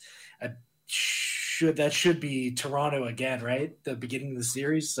test should be Toronto again, right? The beginning of the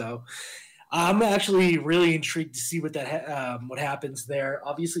series. So I'm actually really intrigued to see what happens there.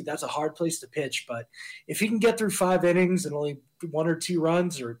 Obviously, that's a hard place to pitch, but if he can get through 5 innings and only 1 or 2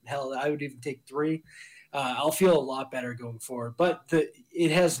 runs, or hell, I would even take 3, I'll feel a lot better going forward. But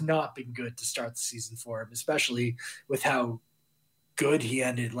it has not been good to start the season for him, especially with how good he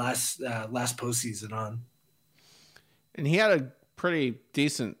ended last postseason on. And he had a pretty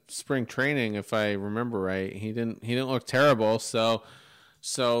decent spring training, if I remember right. He didn't look terrible, so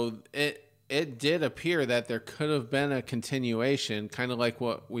it did appear that there could have been a continuation, kind of like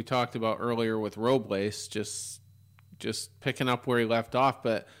what we talked about earlier with Robles, just picking up where he left off.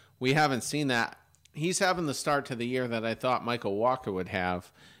 But we haven't seen that. He's having the start to the year that I thought Michael Wacha would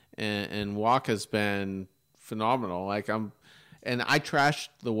have, and Wacha's been phenomenal. And I trashed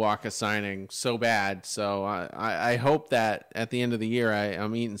the Wacha signing so bad, so I hope that at the end of the year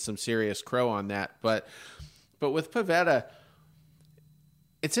I'm eating some serious crow on that. But with Pivetta,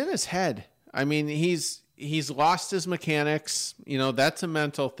 it's in his head. I mean, he's lost his mechanics. That's a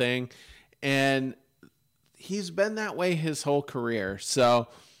mental thing, and he's been that way his whole career. So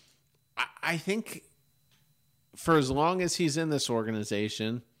I think for as long as he's in this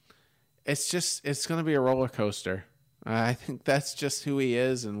organization, it's going to be a roller coaster. I think that's just who he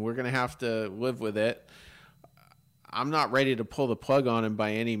is, and we're going to have to live with it. I'm not ready to pull the plug on him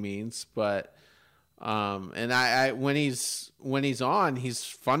by any means, but and I when he's on, he's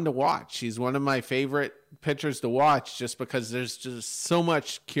fun to watch. He's one of my favorite pitchers to watch, just because there's just so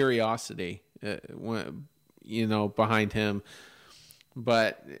much curiosity, behind him.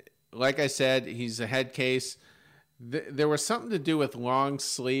 But like I said, he's a head case. There was something to do with long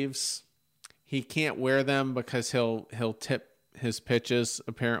sleeves. He can't wear them because he'll tip his pitches,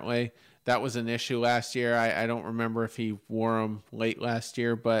 apparently. That was an issue last year. I don't remember if he wore them late last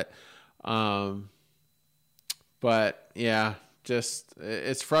year, but yeah, just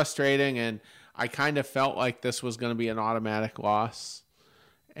it's frustrating, and I kind of felt like this was going to be an automatic loss,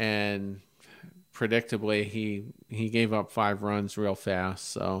 and predictably he gave up 5 runs real fast,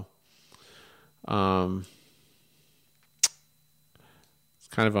 so it's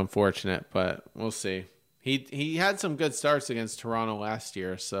kind of unfortunate, but we'll see. He had some good starts against Toronto last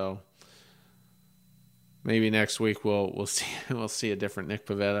year, so maybe next week we'll see a different Nick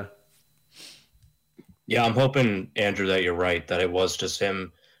Pivetta. Yeah, I'm hoping, Andrew, that you're right, that it was just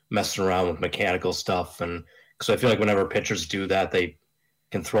him messing around with mechanical stuff. And because I feel like whenever pitchers do that, they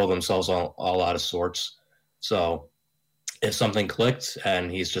can throw themselves all out of sorts. So if something clicked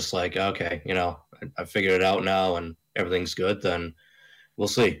and he's just like, okay, I figured it out now and everything's good, then we'll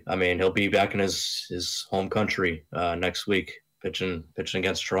see. I mean, he'll be back in his home country next week pitching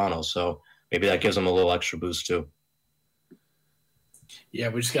against Toronto. So maybe that gives him a little extra boost too. Yeah,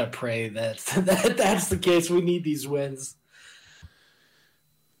 we just got to pray that that's the case. We need these wins.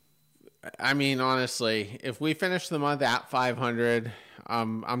 I mean, honestly, if we finish the month at 500,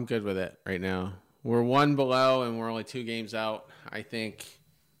 I'm good with it right now. We're one below and we're only 2 games out. I think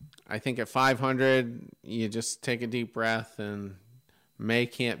at 500, you just take a deep breath, and May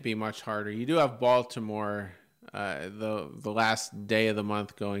can't be much harder. You do have Baltimore the last day of the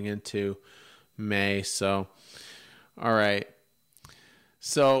month going into May. So, all right.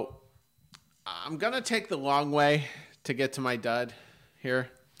 So I'm going to take the long way to get to my dud here.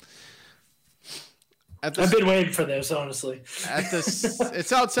 I've been waiting for this, honestly.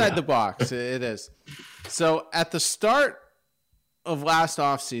 It's outside the box. It is. So at the start of last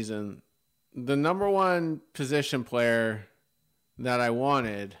offseason, the number one position player that I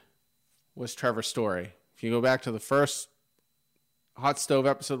wanted was Trevor Story. If you go back to the first Hot Stove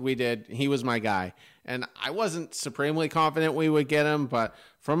episode we did, he was my guy. And I wasn't supremely confident we would get him, but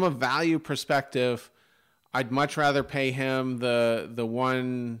from a value perspective, I'd much rather pay him the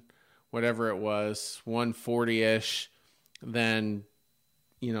one, whatever it was, 140-ish than,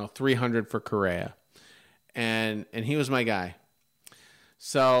 $300 for Correa. And he was my guy.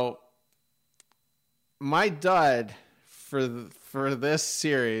 So my dud for this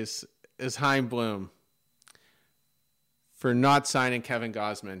series is Chaim Bloom for not signing Kevin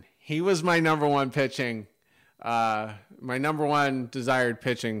Gausman. He was my number one desired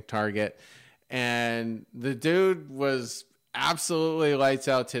pitching target. And the dude was absolutely lights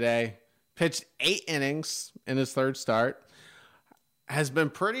out today. Pitched 8 innings in his third start. Has been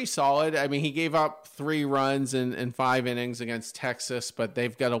pretty solid. I mean, he gave up 3 runs in 5 innings against Texas, but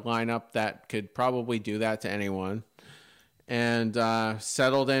they've got a lineup that could probably do that to anyone. And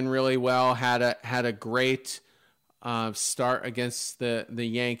settled in really well. Had a great start against the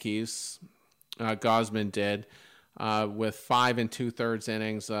Yankees. Gausman did with 5 2/3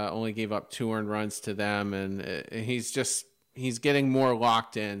 innings. Only gave up 2 earned runs to them, and he's getting more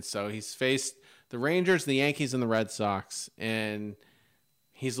locked in. So he's faced the Rangers, the Yankees, and the Red Sox, and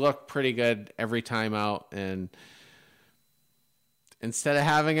he's looked pretty good every time out. And instead of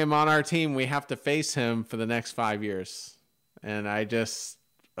having him on our team, we have to face him for the next 5 years. And it's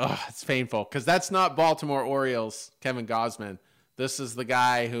painful because that's not Baltimore Orioles Kevin Gausman. This is the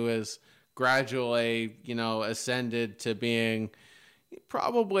guy who is gradually, ascended to being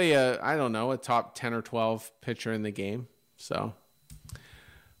probably a top 10 or 12 pitcher in the game. So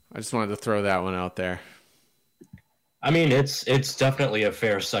I just wanted to throw that one out there. I mean, it's definitely a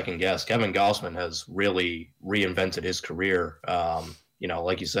fair second guess. Kevin Gausman has really reinvented his career.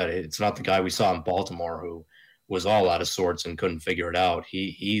 Like you said, it's not the guy we saw in Baltimore who was all out of sorts and couldn't figure it out.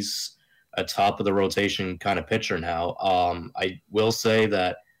 He's a top of the rotation kind of pitcher now. I will say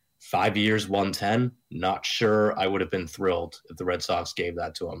that 5 years, 110, not sure I would have been thrilled if the Red Sox gave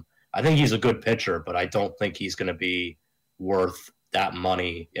that to him. I think he's a good pitcher, but I don't think he's going to be worth that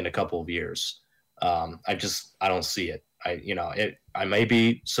money in a couple of years. I don't see it. I may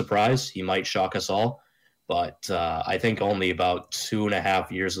be surprised. He might shock us all, but I think only about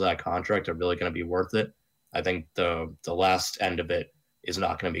 2.5 years of that contract are really going to be worth it. I think the last end of it is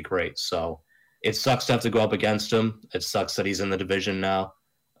not going to be great. So it sucks to have to go up against him. It sucks that he's in the division now.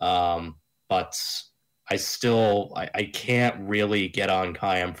 But I can't really get on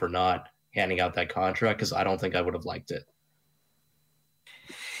Chaim for not handing out that contract because I don't think I would have liked it.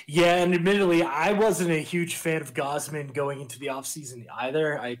 Yeah, and admittedly, I wasn't a huge fan of Gausman going into the offseason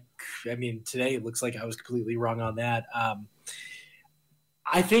either. I mean, today it looks like I was completely wrong on that.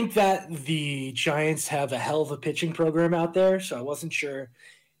 I think that the Giants have a hell of a pitching program out there, so I wasn't sure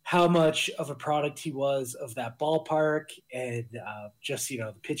how much of a product he was of that ballpark and just,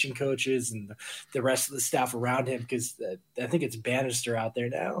 the pitching coaches and the rest of the staff around him, because I think it's Bannister out there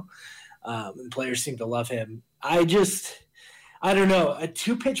now, and players seem to love him. I don't know.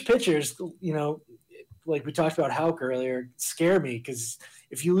 2-pitch pitchers, like we talked about Houck earlier, scare me because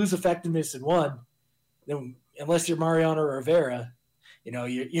if you lose effectiveness in one, then unless you're Mariano Rivera, you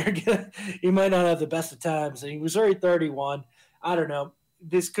might not have the best of times. And he was already 31. I don't know.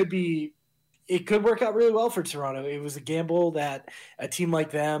 It could work out really well for Toronto. It was a gamble that a team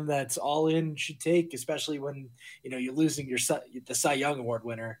like them that's all in should take, especially when, you're losing the Cy Young Award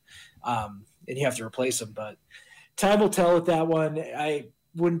winner and you have to replace him. But time will tell with that one. I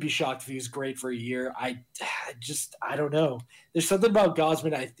wouldn't be shocked if he was great for a year. I don't know. There's something about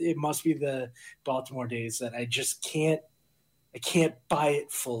Gausman. It must be the Baltimore days that I just can't buy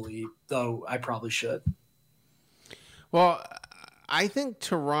it fully, though I probably should. Well, I think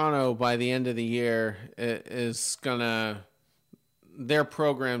Toronto by the end of the year their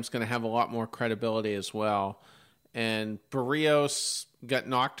program's going to have a lot more credibility as well. And Barrios got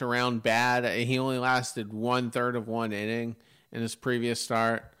knocked around bad. He only lasted 1/3 of one inning in his previous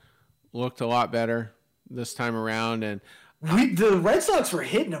start. looked a lot better this time around, and the Red Sox were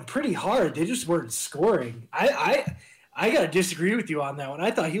hitting them pretty hard. They just weren't scoring. I got to disagree with you on that one.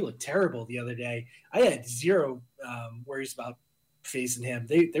 I thought he looked terrible the other day. I had zero worries about facing him.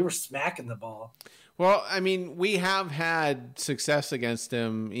 They were smacking the ball. Well, I mean, we have had success against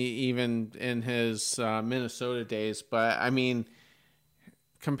him even in his Minnesota days, but I mean,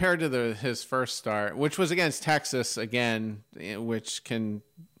 compared to his first start, which was against Texas again, which can,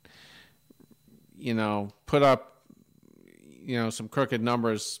 put up, some crooked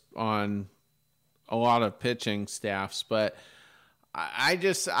numbers on a lot of pitching staffs, but I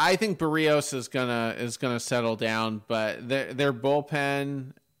think Barrios is gonna settle down, but their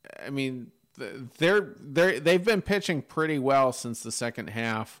bullpen, I mean, they've been pitching pretty well since the second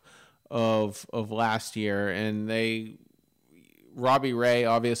half of last year, and Robbie Ray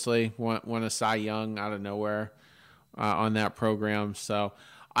obviously won a Cy Young out of nowhere on that program, so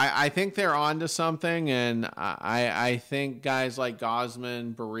I think they're on to something, and I think guys like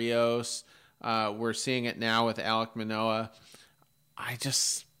Gausman, Barrios, we're seeing it now with Alek Manoah. I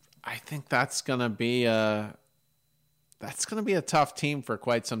think that's gonna be a tough team for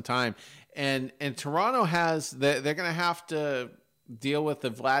quite some time, and Toronto they're gonna have to deal with the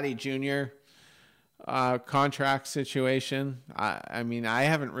Vladdy Jr. Contract situation. I mean, I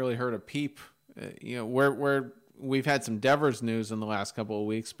haven't really heard a peep. We've had some Devers news in the last couple of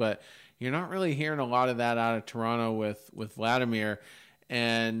weeks, but you're not really hearing a lot of that out of Toronto with Vladimir.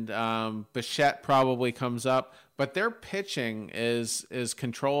 And Bichette probably comes up, but their pitching is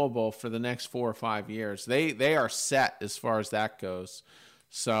controllable for the next 4 or 5 years. They are set as far as that goes.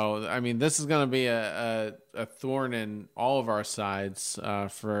 So I mean, this is going to be a thorn in all of our sides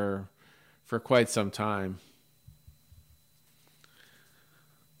for quite some time.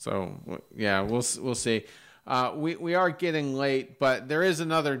 So yeah, we'll see. We are getting late, but there is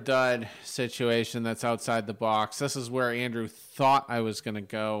another dud situation that's outside the box. This is where Andrew thought I was going to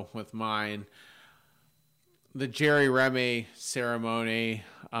go with mine. The Jerry Remy ceremony.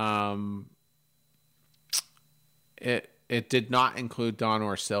 It did not include Don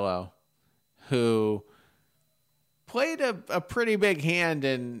Orsillo, who played a pretty big hand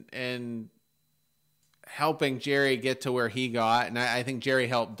in helping Jerry get to where he got, and I think Jerry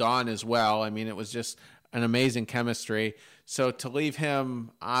helped Don as well. I mean, it was just an amazing chemistry. So to leave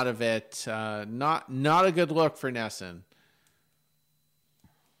him out of it, not a good look for NESN.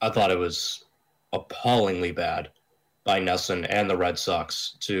 I thought it was appallingly bad by NESN and the Red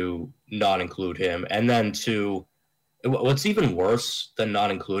Sox to not include him. And then what's even worse than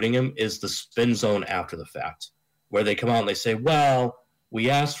not including him is the spin zone after the fact, where they come out and they say, well, we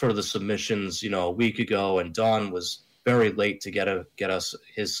asked for the submissions, a week ago, and Don was very late to get us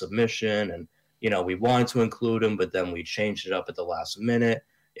his submission, and we wanted to include him, but then we changed it up at the last minute.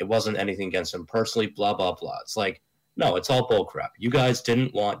 It wasn't anything against him personally, blah, blah, blah. It's like, no, it's all bullcrap. You guys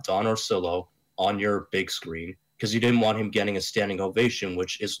didn't want Don Orsillo on your big screen because you didn't want him getting a standing ovation,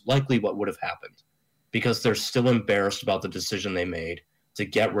 which is likely what would have happened, because they're still embarrassed about the decision they made to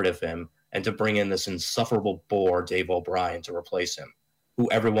get rid of him and to bring in this insufferable bore, Dave O'Brien, to replace him,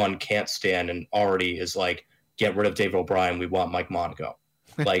 who everyone can't stand and already is like, get rid of Dave O'Brien, we want Mike Monaco.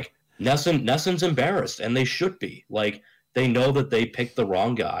 Like, NESN's embarrassed, and they should be. Like, they know that they picked the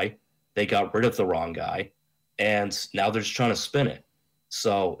wrong guy, they got rid of the wrong guy, and now they're just trying to spin it.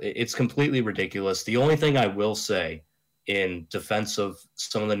 So it's completely ridiculous. The only thing I will say in defense of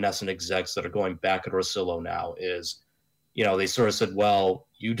some of the NESN execs that are going back at Orsillo now is, they sort of said, well,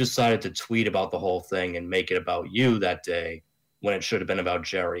 you decided to tweet about the whole thing and make it about you that day when it should have been about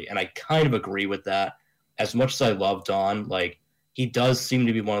Jerry. And I kind of agree with that. As much as I love Don, like, he does seem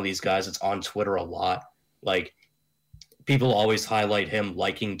to be one of these guys that's on Twitter a lot. Like, people always highlight him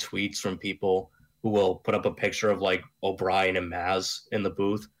liking tweets from people who will put up a picture of, like, O'Brien and Maz in the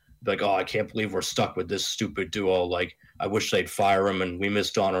booth. Be like, oh, I can't believe we're stuck with this stupid duo. Like, I wish they'd fire him, and we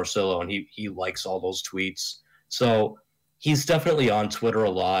miss Don Orsillo, and he likes all those tweets. So he's definitely on Twitter a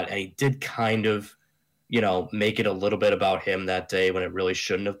lot, and he did kind of, make it a little bit about him that day when it really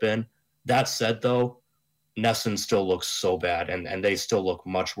shouldn't have been. That said, though, NESN still looks so bad, and they still look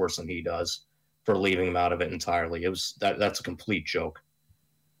much worse than he does for leaving him out of it entirely. That's a complete joke.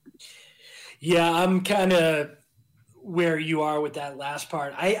 Yeah, I'm kind of where you are with that last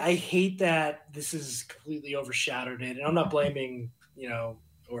part. I hate that this is completely overshadowed it, and I'm not blaming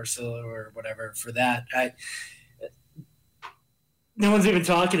Orsillo or whatever for that. No one's even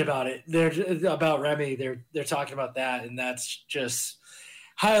talking about it. They're about Remy. They're talking about that, and that's just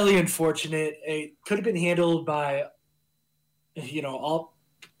highly unfortunate. It could have been handled by, all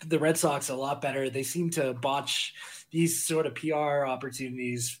the Red Sox a lot better. They seem to botch these sort of PR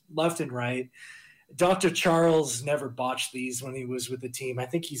opportunities left and right. Dr. Charles never botched these when he was with the team. I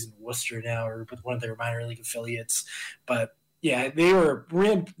think he's in Worcester now or with one of their minor league affiliates. But yeah, they were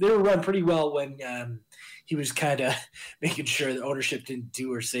run pretty well when he was kind of making sure the ownership didn't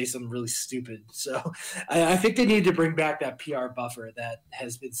do or say something really stupid. So I think they need to bring back that PR buffer that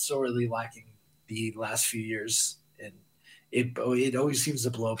has been sorely lacking the last few years. And it always seems to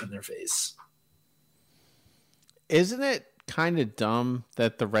blow up in their face. Isn't it kind of dumb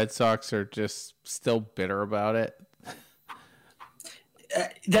that the Red Sox are just still bitter about it?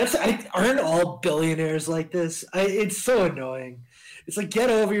 Aren't all billionaires like this? It's so annoying. It's like, get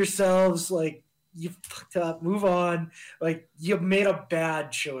over yourselves. Like, you fucked up. Move on. Like, you made a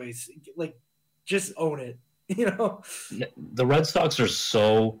bad choice. Like, just own it. You know? The Red Sox are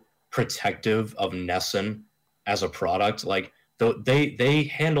so protective of NESN as a product. Like, they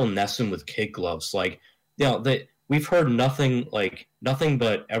handle NESN with kid gloves. Like, we've heard nothing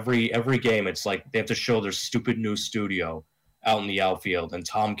but every game it's like they have to show their stupid new studio out in the outfield and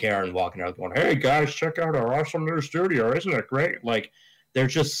Tom Caron walking out going, "Hey guys, check out our awesome new studio. Isn't it great?" Like, they're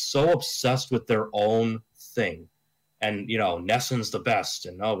just so obsessed with their own thing. And, NESN's the best.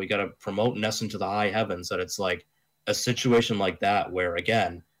 And, we got to promote NESN to the high heavens. That it's like a situation like that where,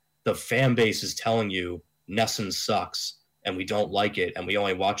 again, the fan base is telling you NESN sucks and we don't like it and we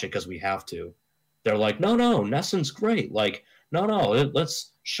only watch it because we have to. They're like, no, NESN's great. Like, no,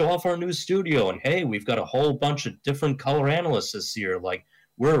 let's show off our new studio. And, hey, we've got a whole bunch of different color analysts this year. Like,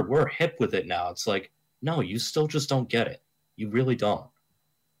 we're hip with it now. It's like, no, you still just don't get it. You really don't.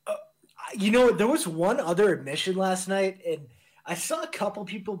 There was one other admission last night, and I saw a couple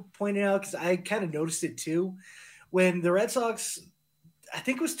people pointing out because I kind of noticed it too. When the Red Sox, I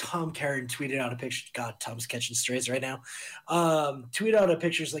think it was Tom Caron, tweeted out a picture. God, Tom's catching strays right now. Tweeted out a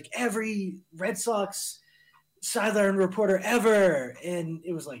picture like every Red Sox sideline reporter ever, and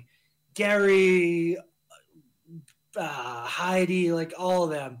it was like Gary, Heidi, like all of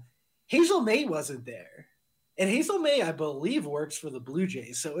them. Hazel May wasn't there. And Hazel May, I believe, works for the Blue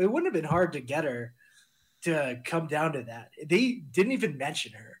Jays, so it wouldn't have been hard to get her to come down to that. They didn't even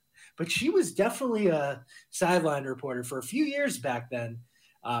mention her, but she was definitely a sideline reporter for a few years back then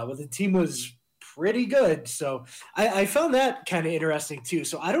when the team was pretty good. So I found that kind of interesting too.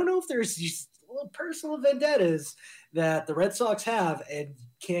 So I don't know if there's these little personal vendettas that the Red Sox have and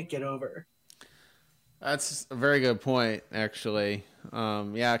can't get over. That's a very good point, actually.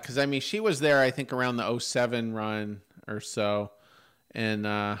 Yeah, because, she was there, I think, around the 2007 run or so, and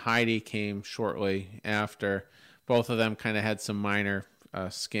Heidi came shortly after. Both of them kind of had some minor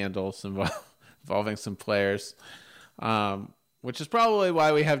scandals involving some players, which is probably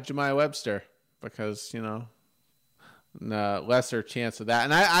why we have Jemiah Webster, because, lesser chance of that.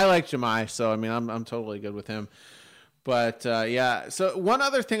 And I like Jemiah, so, I'm totally good with him. But, yeah, so one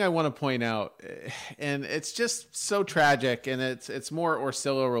other thing I want to point out, and it's just so tragic, and it's more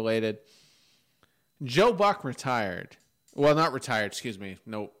Orsillo related. Joe Buck retired. Well, not retired, excuse me.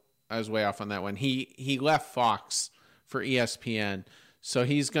 Nope, I was way off on that one. He left Fox for ESPN, so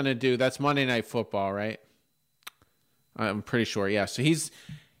he's going to do – that's Monday Night Football, right? I'm pretty sure, yeah. So he's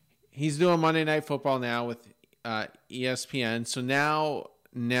doing Monday Night Football now with ESPN. So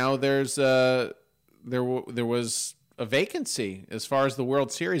now there's there was – a vacancy as far as the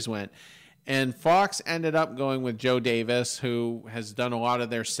World Series went. And Fox ended up going with Joe Davis, who has done a lot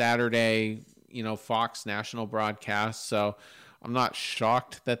of their Saturday, Fox national broadcasts. So I'm not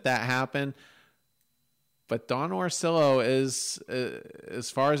shocked that happened. But Don Orsillo is,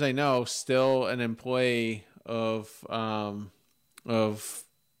 as far as I know, still an employee of MLB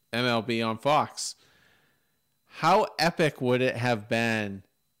on Fox. How epic would it have been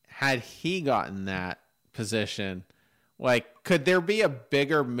had he gotten that position? Like, could there be a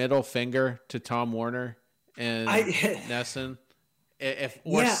bigger middle finger to Tom Warner and NESN if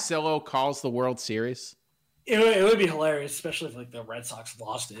Orsillo calls the World Series? It would be hilarious, especially if the Red Sox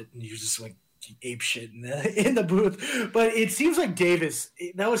lost it and you just ape shit in the booth. But it seems like Davis,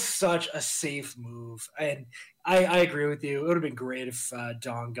 that was such a safe move, and I agree with you. It would have been great if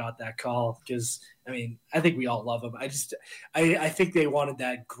Don got that call because I think we all love him. I think they wanted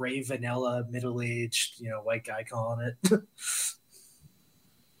that gray vanilla middle-aged white guy calling it.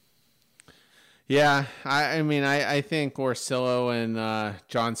 Yeah, I think Orsillo and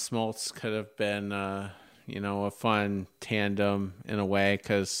John Smoltz could have been a fun tandem in a way,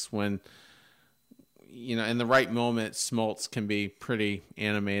 because when in the right moment, Smoltz can be pretty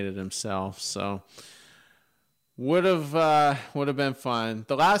animated himself. So would have been fun.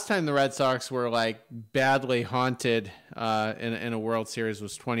 The last time the Red Sox were badly haunted in a World Series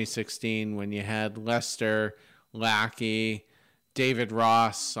was 2016, when you had Lester Lackey, David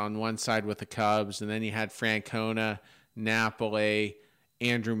Ross on one side with the Cubs, and then you had Francona, Napoli,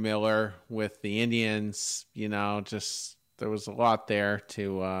 Andrew Miller with the Indians. Just there was a lot there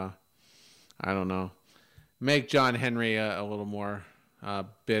to, I don't know, make John Henry a little more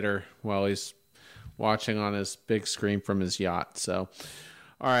bitter while he's watching on his big screen from his yacht. So,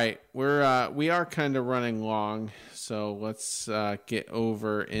 all right, we are kind of running long, so let's get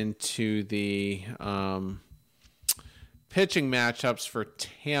over into the pitching matchups for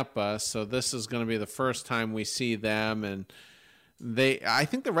Tampa. So this is going to be the first time we see them, and I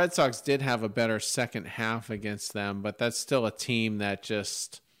think the Red Sox did have a better second half against them, but that's still a team that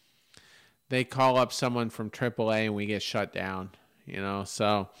just they call up someone from AAA and we get shut down.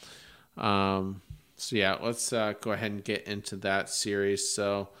 So yeah, let's go ahead and get into that series.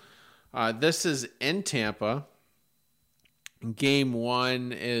 So this is in Tampa. Game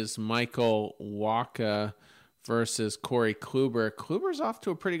 1 is Michael Wacha versus Corey Kluber. Kluber's off to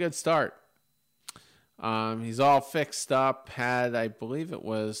a pretty good start. He's all fixed up. I believe it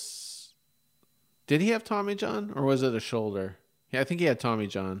was, did he have Tommy John or was it a shoulder? Yeah, I think he had Tommy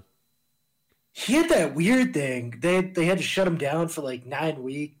John. He had that weird thing. They had to shut him down for like 9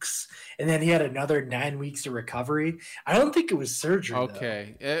 weeks, and then he had another 9 weeks to recovery. I don't think it was surgery.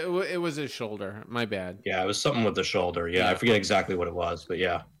 Okay, it was his shoulder. My bad. Yeah, it was something with the shoulder. Yeah, I forget exactly what it was, but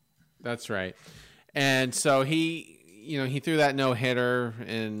yeah. That's right. And so he threw that no-hitter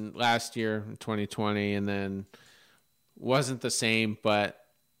in last year, 2020, and then wasn't the same, but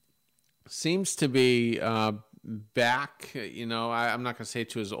seems to be back. I'm not going to say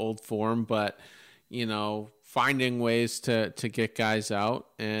to his old form, but, finding ways to get guys out.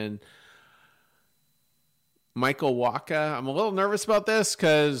 And Michael Wacha, I'm a little nervous about this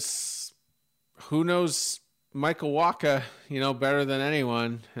because who knows Michael Wacha, better than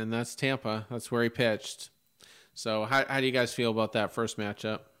anyone, and that's Tampa. That's where he pitched. So how do you guys feel about that first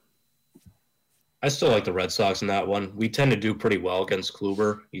matchup? I still like the Red Sox in that one. We tend to do pretty well against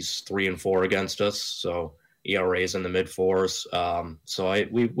Kluber. He's 3-4 against us, so ERA's in the mid-4s. So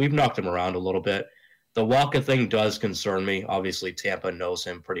we've knocked him around a little bit. The Wacha thing does concern me. Obviously, Tampa knows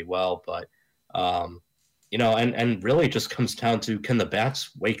him pretty well, but and really it just comes down to, can the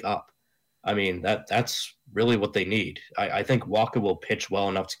bats wake up? I mean, that's really what they need. I think Wacha will pitch well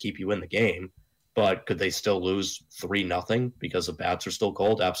enough to keep you in the game, but could they still lose 3-0 because the bats are still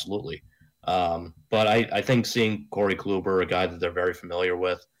cold? Absolutely. But I think seeing Corey Kluber, a guy that they're very familiar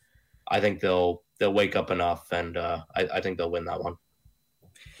with, I think they'll wake up enough, and I think they'll win that one.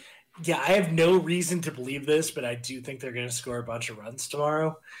 Yeah, I have no reason to believe this, but I do think they're going to score a bunch of runs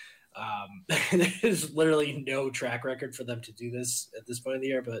tomorrow. There's literally no track record for them to do this at this point of the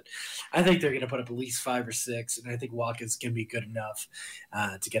year, but I think they're going to put up at least 5 or 6, and I think Wacha's going to be good enough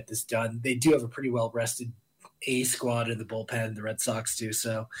to get this done. They do have a pretty well-rested A squad in the bullpen, the Red Sox do,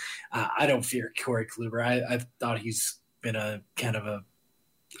 so I don't fear Corey Kluber. I've thought he's been a kind of a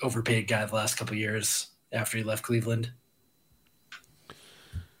overpaid guy the last couple of years after he left Cleveland.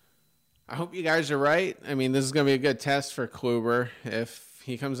 I hope you guys are right. I mean, this is going to be a good test for Kluber. If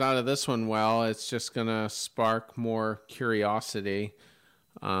he comes out of this one well, it's just going to spark more curiosity.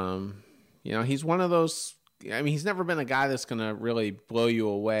 He's one of those. I mean, he's never been a guy that's going to really blow you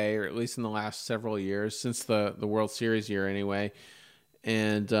away, or at least in the last several years, since the World Series year anyway.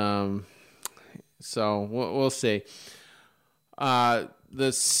 And so we'll see.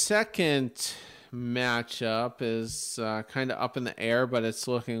 The second matchup is kind of up in the air, but it's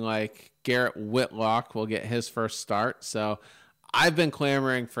looking like Garrett Whitlock will get his first start. So I've been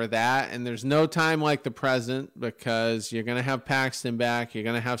clamoring for that, and there's no time like the present because you're going to have Paxton back, you're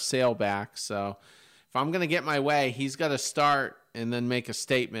going to have Sale back. So if I'm going to get my way, he's got to start and then make a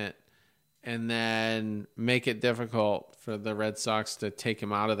statement and then make it difficult for the Red Sox to take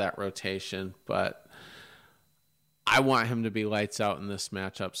him out of that rotation. But I want him to be lights out in this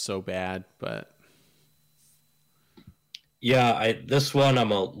matchup so bad, but yeah, this one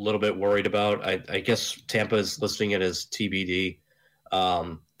I'm a little bit worried about. I guess Tampa is listing it as TBD.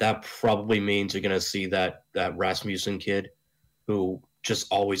 That probably means you're going to see that Rasmussen kid who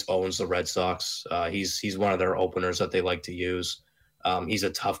just always owns the Red Sox. He's one of their openers that they like to use. He's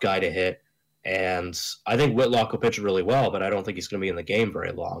a tough guy to hit, and I think Whitlock will pitch really well, but I don't think he's going to be in the game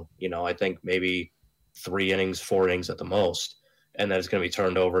very long. I think maybe 3 innings, 4 innings at the most, and then it's going to be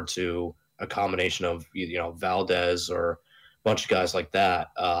turned over to a combination of Valdez or bunch of guys like that.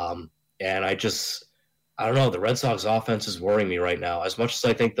 And I don't know. The Red Sox offense is worrying me right now. As much as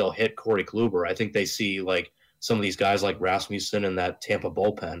I think they'll hit Corey Kluber, I think they see like some of these guys like Rasmussen in that Tampa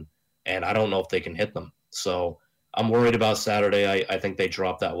bullpen, and I don't know if they can hit them. So I'm worried about Saturday. I think they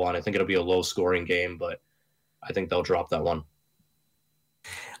drop that one. I think it'll be a low scoring game, but I think they'll drop that one.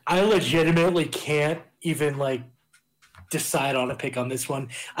 I legitimately can't even decide on a pick on this one.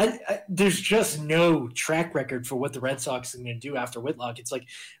 There's just no track record for what the Red Sox are going to do after Whitlock. It's like,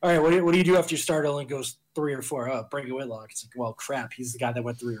 all right, what do you do after your start only goes 3 or 4? Oh, Brandon Whitlock. It's like, well, crap, he's the guy that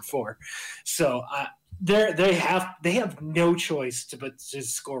went 3 or 4. So they have no choice to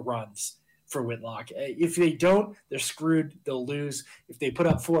score runs for Whitlock. If they don't, they're screwed. They'll lose. If they put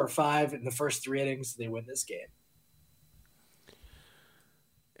up 4 or 5 in the first 3 innings, they win this game.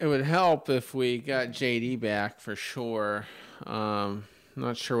 It would help if we got JD back for sure.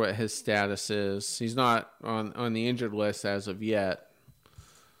 Not sure what his status is. He's not on the injured list as of yet.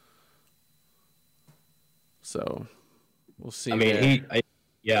 So we'll see. I mean,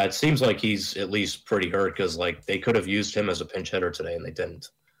 it seems like he's at least pretty hurt because they could have used him as a pinch hitter today and they didn't.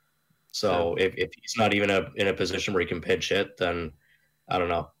 So if he's not even in a position where he can pinch hit, then I don't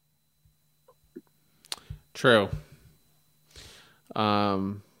know. True.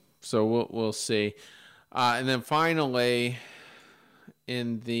 So we'll see. And then finally,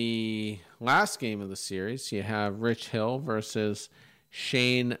 in the last game of the series, you have Rich Hill versus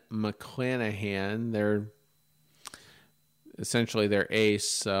Shane McClanahan. They're essentially their ace.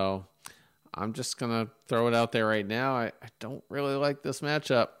 So I'm just going to throw it out there right now. I don't really like this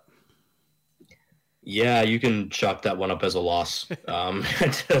matchup. Yeah, you can chalk that one up as a loss.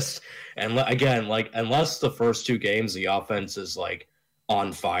 Unless the first 2 games, the offense is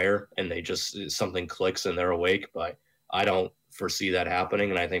on fire and something clicks and they're awake, but I don't foresee that happening.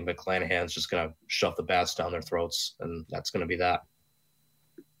 And I think McClanahan's just going to shove the bats down their throats, and that's going to be that.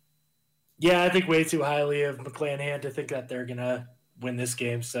 Yeah, I think way too highly of McClanahan to think that they're going to win this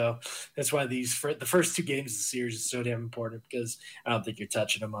game. So that's why the first 2 games of the series is so damn important, because I don't think you're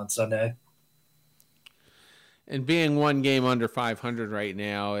touching them on Sunday. And being 1 game under 500 right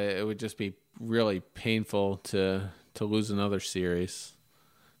now, it would just be really painful to lose another series.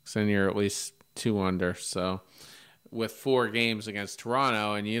 So then you're at least 2 under. So with 4 games against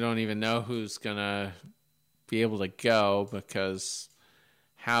Toronto, and you don't even know who's going to be able to go because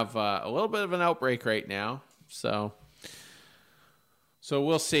have a little bit of an outbreak right now. So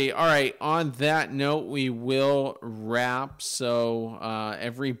we'll see. All right, on that note, we will wrap. So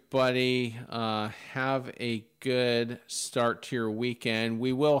everybody have a good start to your weekend.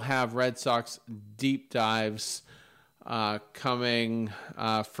 We will have Red Sox deep dives coming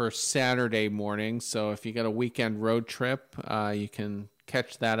for Saturday morning. So if you got a weekend road trip, you can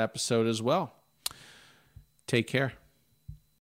catch that episode as well. Take care.